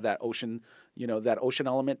 you don't have that ocean, that ocean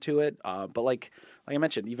element to it. But like I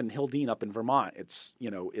mentioned, even Hildene up in Vermont, it's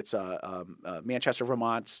Manchester,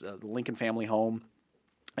 Vermont's the Lincoln family home.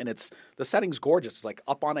 And the setting's gorgeous. It's like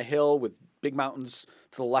up on a hill with big mountains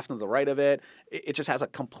to the left and the right of it. It just has a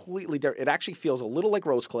completely different. It actually feels a little like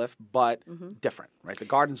Rosecliff, but different, right? The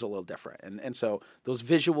garden's a little different, and so those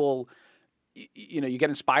visual, you get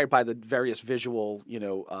inspired by the various visual,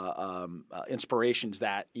 inspirations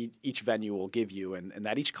that each venue will give you, and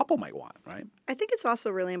that each couple might want, right? I think it's also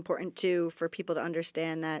really important too for people to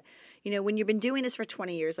understand that, when you've been doing this for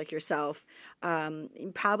 20 years, like yourself,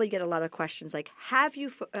 you probably get a lot of questions like, have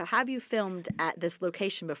you filmed at this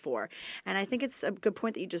location before? And I think it's a good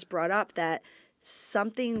point that you just brought up, that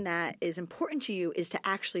something that is important to you is to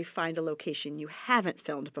actually find a location you haven't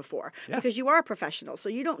filmed before, because you are a professional. So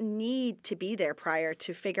you don't need to be there prior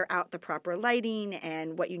to figure out the proper lighting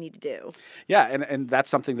and what you need to do. Yeah. And that's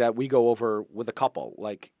something that we go over with a couple,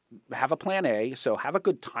 like have a plan A. So have a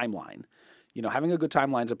good timeline. Having a good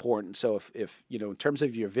timeline is important. So if in terms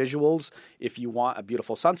of your visuals, if you want a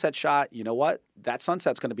beautiful sunset shot, you know what? That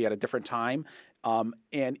sunset's going to be at a different time.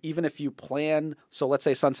 And even if you plan, so let's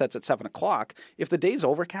say sunset's at 7:00, if the day's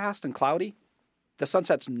overcast and cloudy, the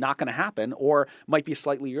sunset's not going to happen, or might be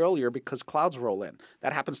slightly earlier because clouds roll in.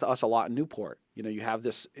 That happens to us a lot in Newport. You have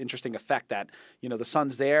this interesting effect that, the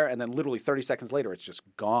sun's there and then literally 30 seconds later, it's just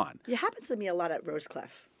gone. It happens to me a lot at Rosecliff,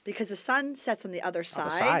 because the sun sets on the other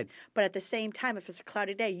side, but at the same time, if it's a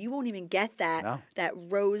cloudy day, you won't even get that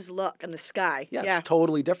rose look in the sky. Yeah, it's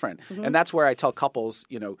totally different. And that's where I tell couples,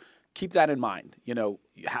 keep that in mind. You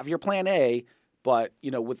have your plan A, but,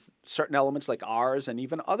 with certain elements like ours and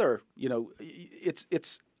even other,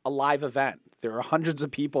 it's a live event. There are hundreds of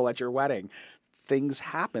people at your wedding. Things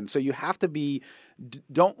happen. So you have to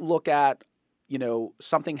don't look at,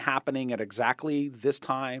 something happening at exactly this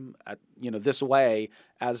time, at, this way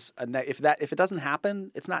as if it doesn't happen,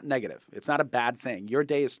 it's not negative. It's not a bad thing. Your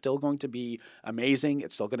day is still going to be amazing.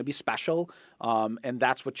 It's still going to be special. And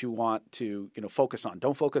that's what you want to, focus on.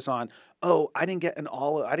 Don't focus on, oh, I didn't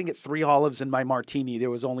get 3 olives in my martini. There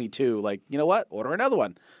was only 2. Like, you know what? Order another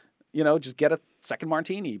one. Just get a second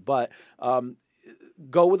martini. But,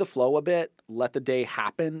 go with the flow a bit, let the day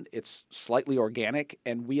happen. It's slightly organic,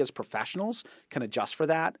 and we as professionals can adjust for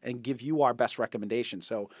that and give you our best recommendation.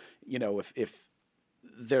 So, if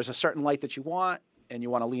there's a certain light that you want and you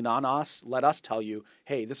want to lean on us, let us tell you,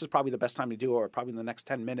 hey, this is probably the best time to do it, or probably in the next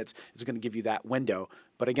 10 minutes is going to give you that window.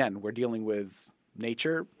 But again, we're dealing with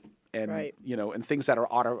nature and, and things that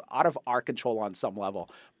are out of our control on some level.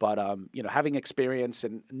 But, having experience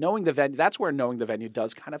and knowing the venue, that's where knowing the venue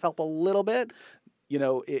does kind of help a little bit.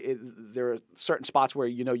 There are certain spots where,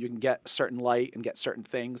 you can get certain light and get certain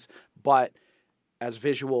things, but as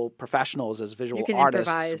visual professionals, as visual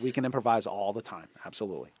artists, we can improvise all the time.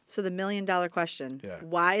 Absolutely. So the $1 million question,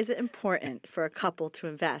 why is it important for a couple to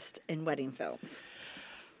invest in wedding films?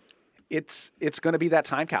 It's going to be that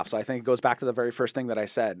time capsule. I think it goes back to the very first thing that I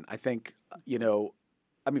said. I think,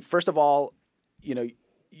 first of all,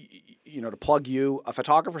 to plug you, a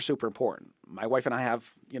photographer is super important. My wife and I have,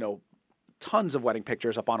 tons of wedding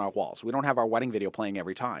pictures up on our walls. We don't have our wedding video playing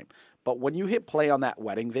every time. But when you hit play on that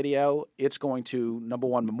wedding video, it's going to, number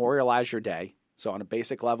one, memorialize your day. So on a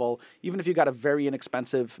basic level, even if you got a very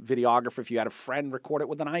inexpensive videographer, if you had a friend record it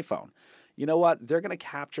with an iPhone, you know what? They're going to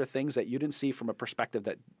capture things that you didn't see from a perspective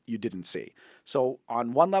that you didn't see. So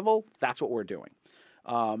on one level, that's what we're doing.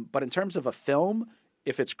 But in terms of a film,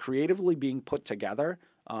 if it's creatively being put together,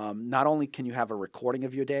 not only can you have a recording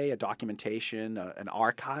of your day, a documentation, an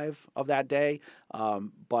archive of that day,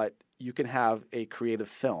 but you can have a creative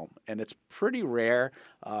film, and it's pretty rare.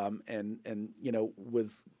 And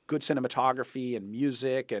with good cinematography and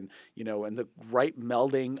music, and and the right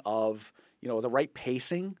melding of the right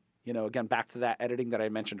pacing. Again, back to that editing that I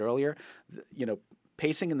mentioned earlier.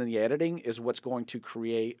 Pacing and then the editing is what's going to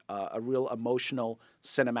create a real emotional,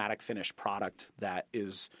 cinematic finished product that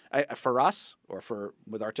is, for us, or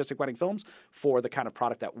with Artistic Wedding Films, for the kind of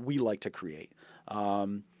product that we like to create.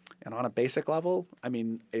 And on a basic level,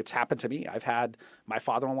 it's happened to me. I've had my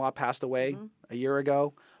father-in-law passed away a year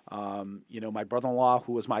ago. My brother-in-law,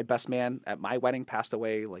 who was my best man at my wedding, passed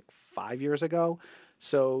away like 5 years ago.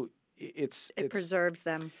 So it preserves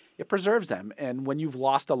them. It preserves them. And when you've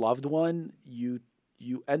lost a loved one, you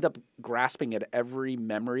you end up grasping at every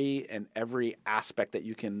memory and every aspect that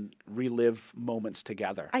you can relive moments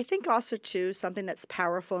together. I think also too something that's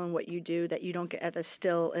powerful in what you do that you don't get at the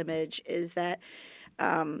still image is that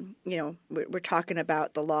we're talking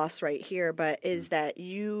about the loss right here, but is that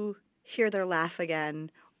you hear their laugh again,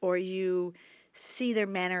 or you see their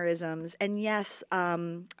mannerisms. And yes,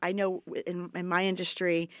 I know in my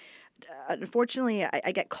industry, unfortunately,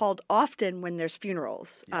 I get called often when there's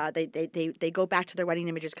funerals. Yeah. They go back to their wedding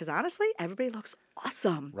images because honestly, everybody looks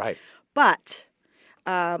awesome. Right. But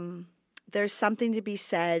there's something to be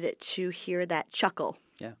said to hear that chuckle.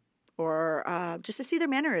 Yeah. Or just to see their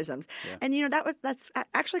mannerisms. Yeah. And that's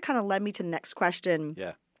actually kind of led me to the next question.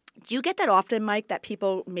 Yeah. Do you get that often, Mike, that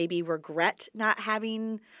people maybe regret not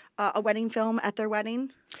having a wedding film at their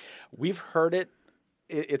wedding? We've heard it.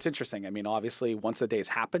 It's interesting. I mean, obviously, once the day's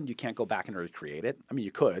happened, you can't go back and recreate it. I mean,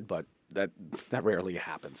 you could, but that rarely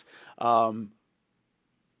happens.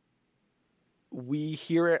 We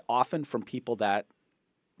hear it often from people that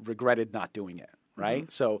regretted not doing it. Right.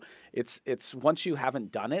 Mm-hmm. So it's once you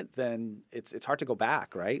haven't done it, then it's hard to go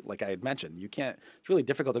back. Right. Like I had mentioned, it's really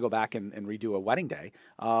difficult to go back and redo a wedding day.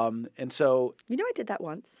 And so. I did that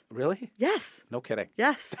once. Really? Yes. No kidding.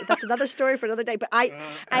 Yes. That's another story for another day. But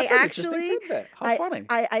I actually. How funny.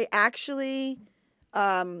 I actually,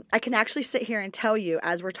 I can actually sit here and tell you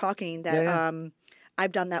as we're talking that,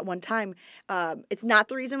 I've done that one time. It's not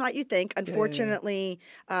the reason why you think. Unfortunately,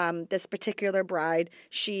 this particular bride,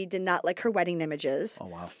 she did not like her wedding images. Oh,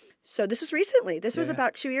 wow. So this was recently. This was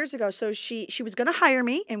about 2 years ago. So she was going to hire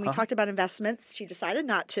me, and we talked about investments. She decided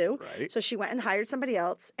not to. Right. So she went and hired somebody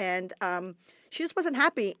else, and she just wasn't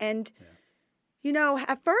happy. And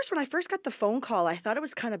at first, when I first got the phone call, I thought it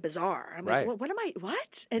was kind of bizarre. I'm like,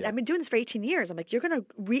 what? And I've been doing this for 18 years. I'm like, you're going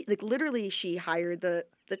to literally, she hired the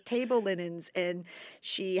table linens, and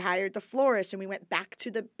she hired the florist, and we went back to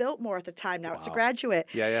the Biltmore at the time. Now it's a Graduate.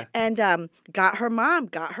 Yeah. And got her mom,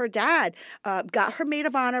 got her dad, got her maid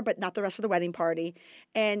of honor, but not the rest of the wedding party,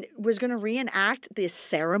 and was going to reenact the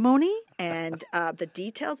ceremony and the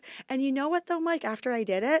details. And you know what, though, Mike? After I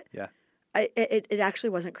did it, it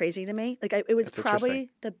actually wasn't crazy to me. Like it was probably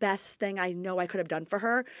the best thing I know I could have done for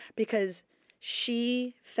her, because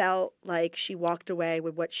she felt like she walked away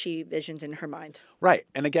with what she visioned in her mind. Right.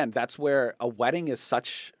 And again, that's where a wedding is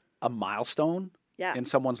such a milestone in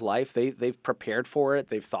someone's life. They've prepared for it.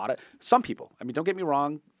 They've thought it. Some people, I mean, don't get me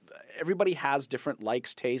wrong. Everybody has different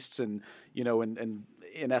likes, tastes, and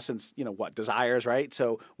in essence, desires, right?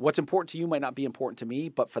 So what's important to you might not be important to me,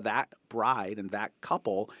 but for that bride and that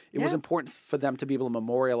couple, it was important for them to be able to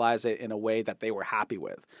memorialize it in a way that they were happy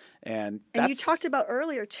with. And you talked about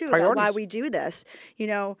earlier too about why we do this.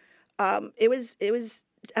 It was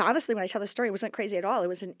honestly, when I tell the story, it wasn't crazy at all. It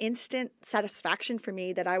was an instant satisfaction for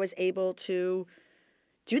me that I was able to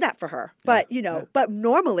do that for her. But, but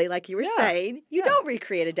normally, like you were saying, you don't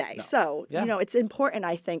recreate a day. No. So, it's important,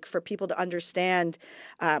 I think, for people to understand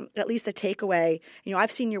at least the takeaway.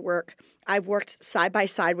 I've seen your work. I've worked side by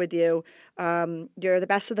side with you. You're the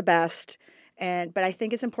best of the best. But I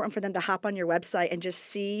think it's important for them to hop on your website and just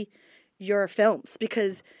see your films,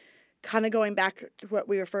 because kind of going back to what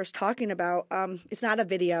we were first talking about, it's not a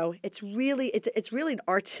video. It's really an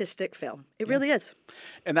artistic film. It really is.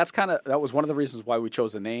 And that was one of the reasons why we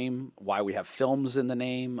chose the name, why we have films in the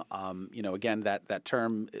name. Again, that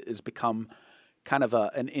term has become kind of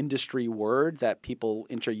an industry word that people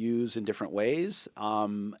interuse in different ways.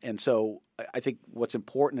 And so I think what's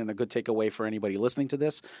important and a good takeaway for anybody listening to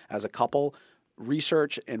this as a couple,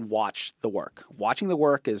 research and watch the work. Watching the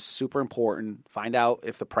work is super important. Find out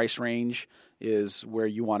if the price range is where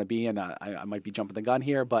you want to be. And I might be jumping the gun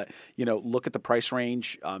here, but look at the price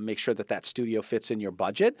range. Make sure that studio fits in your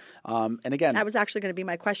budget. And again, that was actually going to be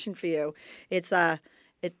my question for you. It's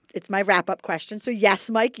my wrap up question. So yes,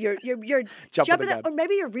 Mike, you're jumping the gun. Or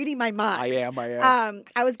maybe you're reading my mind. I am.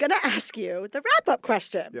 I was going to ask you the wrap up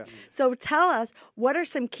question. Yeah. So tell us, what are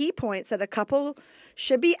some key points that a couple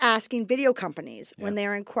should be asking video companies when they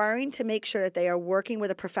are inquiring to make sure that they are working with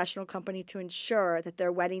a professional company to ensure that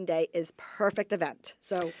their wedding day is perfect event?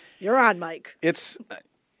 So you're on, Mike.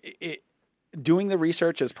 Doing the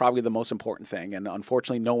research is probably the most important thing. And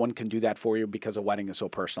unfortunately, no one can do that for you because a wedding is so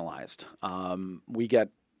personalized. We get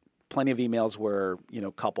plenty of emails where,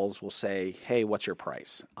 couples will say, hey, what's your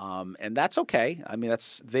price? And that's okay. I mean,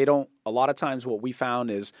 a lot of times what we found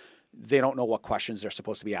is they don't know what questions they're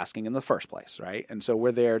supposed to be asking in the first place, right? And so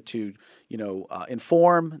we're there to,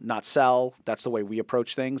 inform, not sell. That's the way we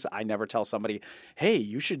approach things. I never tell somebody, hey,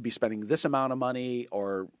 you should be spending this amount of money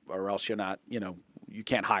or else you're not, you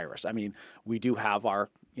can't hire us. I mean, we do have our,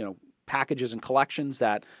 packages and collections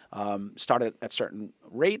that start at certain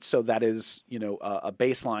rates. So that is, a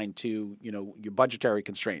baseline to, your budgetary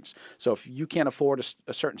constraints. So if you can't afford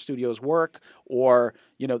a certain studio's work, or,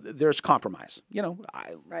 there's compromise.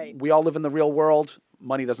 Right. We all live in the real world.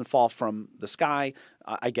 Money doesn't fall from the sky.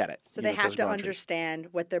 I get it. So they have to understand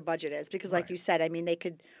what their budget is, because like you said, I mean, they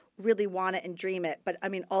could really want it and dream it. But I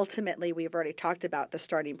mean, ultimately, we've already talked about the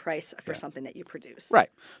starting price for something that you produce. Right.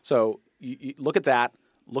 So you look at that.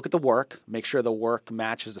 Look at the work, make sure the work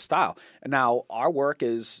matches the style. And now our work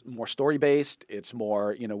is more story-based. It's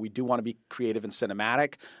more, we do want to be creative and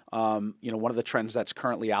cinematic. One of the trends that's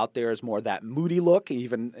currently out there is more that moody look,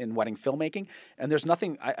 even in wedding filmmaking. And there's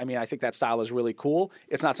nothing, I think that style is really cool.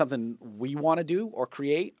 It's not something we want to do or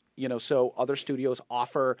create. So other studios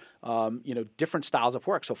offer, different styles of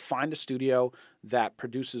work. So find a studio that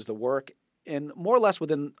produces the work in more or less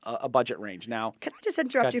within a budget range. Now, can I just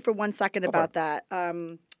interrupt you for 1 second about that?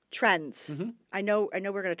 Trends. Mm-hmm. I know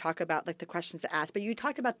we're going to talk about like the questions to ask, but you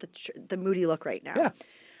talked about the moody look right now.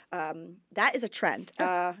 Yeah. That is a trend.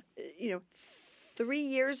 Yeah. 3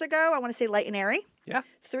 years ago, I want to say light and airy. Yeah.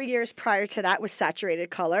 3 years prior to that was saturated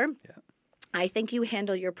color. Yeah. I think you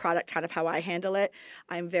handle your product kind of how I handle it.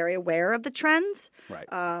 I'm very aware of the trends. Right.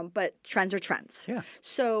 But trends are trends. Yeah.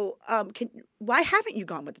 So why haven't you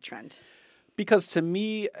gone with the trend? Because to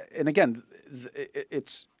me, and again,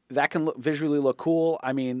 it's that can visually look cool.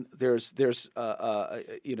 I mean, there's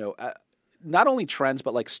not only trends,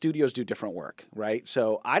 but like studios do different work, right?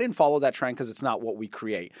 So I didn't follow that trend because it's not what we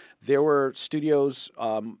create. There were studios,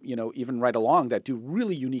 even right along that do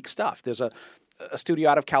really unique stuff. There's a studio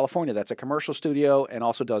out of California that's a commercial studio and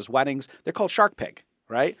also does weddings. They're called Shark Pig,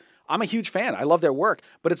 right? I'm a huge fan. I love their work,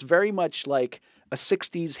 but it's very much like a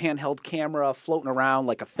 60s handheld camera floating around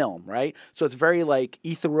like a film, right? So it's very like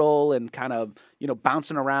ethereal and kind of,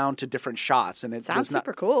 bouncing around to different shots. And it sounds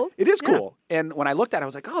super cool. It is cool. And when I looked at it, I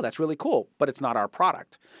was like, oh, that's really cool, but it's not our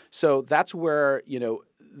product. So that's where,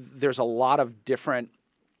 there's a lot of different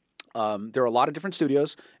there are a lot of different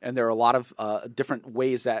studios, and there are a lot of different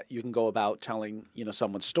ways that you can go about telling,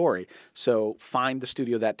 someone's story. So find the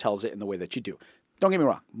studio that tells it in the way that you do. Don't get me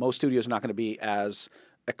wrong. Most studios are not going to be as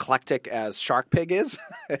eclectic as Shark Pig is,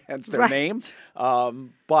 hence their name.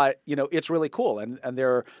 But it's really cool. And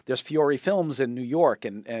there's Fiore Films in New York,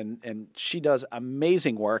 and she does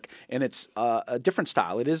amazing work, and it's a different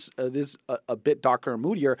style. It is a bit darker and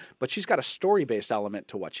moodier, but she's got a story-based element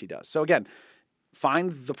to what she does. So again,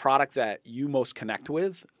 find the product that you most connect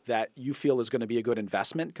with, that you feel is going to be a good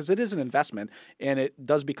investment, because it is an investment, and it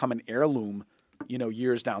does become an heirloom,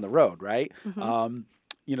 years down the road, right? Mm-hmm.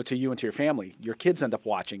 To you and to your family. Your kids end up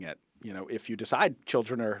watching it, if you decide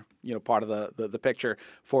children are, part of the picture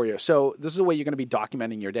for you. So this is the way you're going to be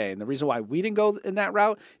documenting your day. And the reason why we didn't go in that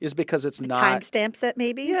route is because it's not... Timestamps it,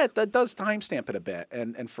 maybe? Yeah, it does timestamp it a bit.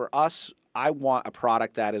 And for us, I want a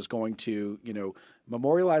product that is going to,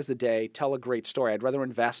 memorialize the day, tell a great story. I'd rather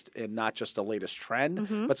invest in not just the latest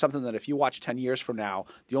trend, but something that if you watch 10 years from now,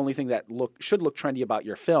 the only thing that should look trendy about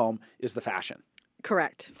your film is the fashion.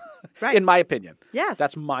 Correct. Right. In my opinion. Yes.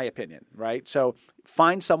 That's my opinion, right? So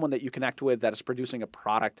find someone that you connect with that is producing a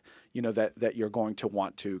product, that you're going to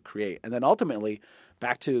want to create. And then ultimately,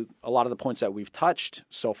 back to a lot of the points that we've touched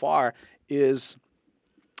so far, is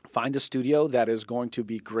find a studio that is going to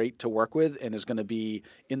be great to work with and is going to be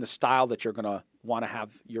in the style that you're going to want to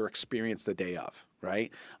have your experience the day of,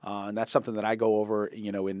 right? And that's something that I go over,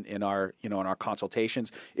 in our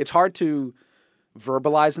consultations. It's hard to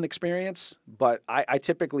verbalize an experience, but I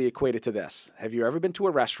typically equate it to this. Have you ever been to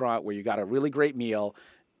a restaurant where you got a really great meal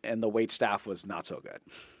and the wait staff was not so good?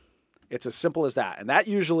 It's as simple as that. And that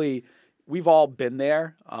usually, we've all been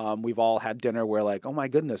there. We've all had dinner where like, oh my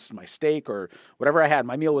goodness, my steak or whatever I had,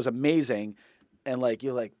 my meal was amazing. And like,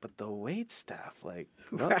 you're like, but the wait staff, like,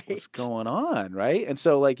 what's going on, right? And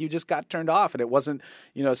so like, you just got turned off, and it wasn't,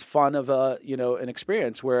 as fun of an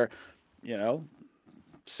experience where,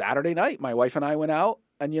 Saturday night, my wife and I went out,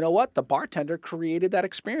 and you know what? The bartender created that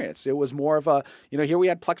experience. It was more of a, here we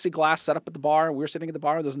had plexiglass set up at the bar, and we were sitting at the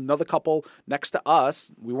bar, and there's another couple next to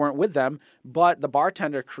us. We weren't with them, but the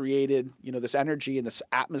bartender created, this energy and this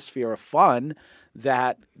atmosphere of fun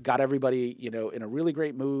that got everybody, in a really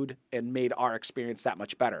great mood and made our experience that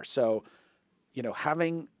much better. So,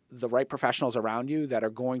 having the right professionals around you that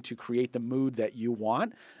are going to create the mood that you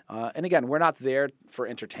want. And again, we're not there for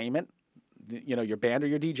entertainment. Your band or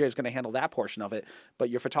your DJ is going to handle that portion of it, but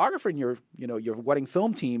your photographer and your wedding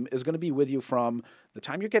film team is going to be with you from the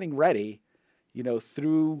time you're getting ready,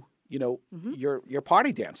 through, your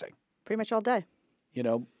party dancing. Pretty much all day.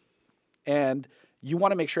 And, you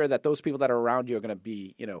want to make sure that those people that are around you are going to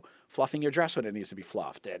be, fluffing your dress when it needs to be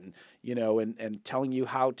fluffed, and and telling you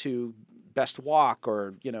how to best walk,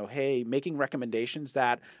 or hey, making recommendations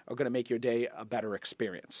that are going to make your day a better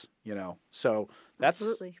experience. So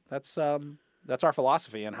Absolutely. that's our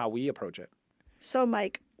philosophy and how we approach it. So,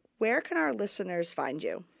 Mike, where can our listeners find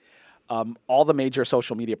you? All the major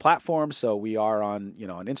social media platforms. So we are on,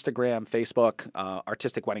 on Instagram, Facebook.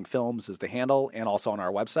 Artistic Wedding Films is the handle, and also on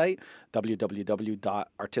our website,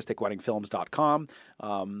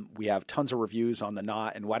 www.artisticweddingfilms.com. We have tons of reviews on the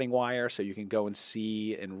Knot and Wedding Wire, so you can go and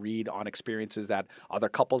see and read on experiences that other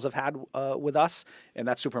couples have had with us, and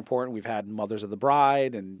that's super important. We've had mothers of the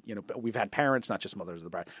bride, and we've had parents, not just mothers of the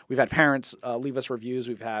bride. We've had parents leave us reviews.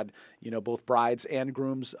 We've had both brides and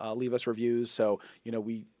grooms leave us reviews. So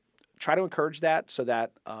we try to encourage that, so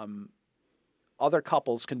that other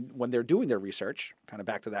couples can, when they're doing their research, kind of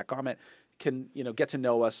back to that comment, can get to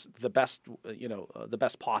know us the best the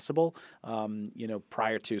best possible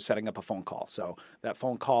prior to setting up a phone call. So that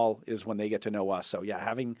phone call is when they get to know us. So yeah,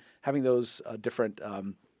 having those different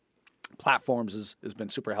platforms has been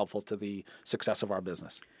super helpful to the success of our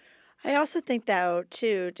business. I also think, though,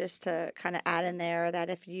 too, just to kind of add in there, that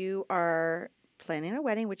if you are planning a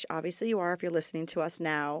wedding, which obviously you are if you're listening to us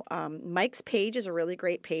now, Mike's page is a really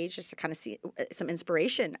great page just to kind of see some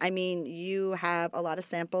inspiration. I mean, you have a lot of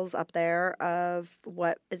samples up there of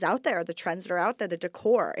what is out there, the trends that are out there, the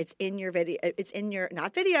decor. It's in your video. It's in your,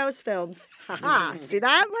 not videos, films. Haha. See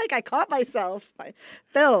that, Mike? I caught myself.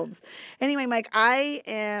 Films. Anyway, Mike, I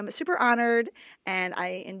am super honored, and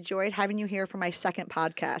I enjoyed having you here for my second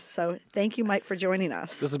podcast. So thank you, Mike, for joining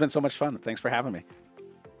us. This has been so much fun. Thanks for having me.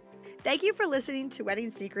 Thank you for listening to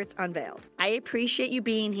Wedding Secrets Unveiled. I appreciate you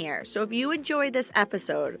being here. So if you enjoyed this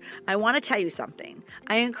episode, I want to tell you something.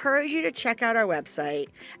 I encourage you to check out our website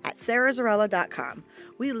at sarahzarella.com.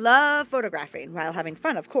 We love photographing while having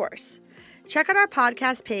fun, of course. Check out our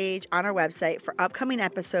podcast page on our website for upcoming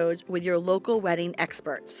episodes with your local wedding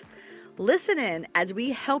experts. Listen in as we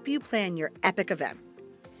help you plan your epic event.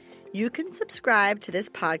 You can subscribe to this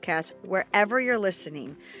podcast wherever you're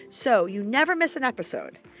listening, so you never miss an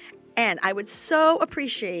episode. And I would so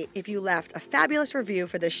appreciate if you left a fabulous review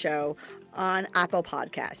for this show on Apple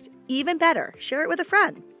Podcast. Even better, share it with a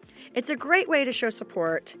friend. It's a great way to show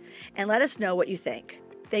support and let us know what you think.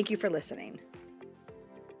 Thank you for listening.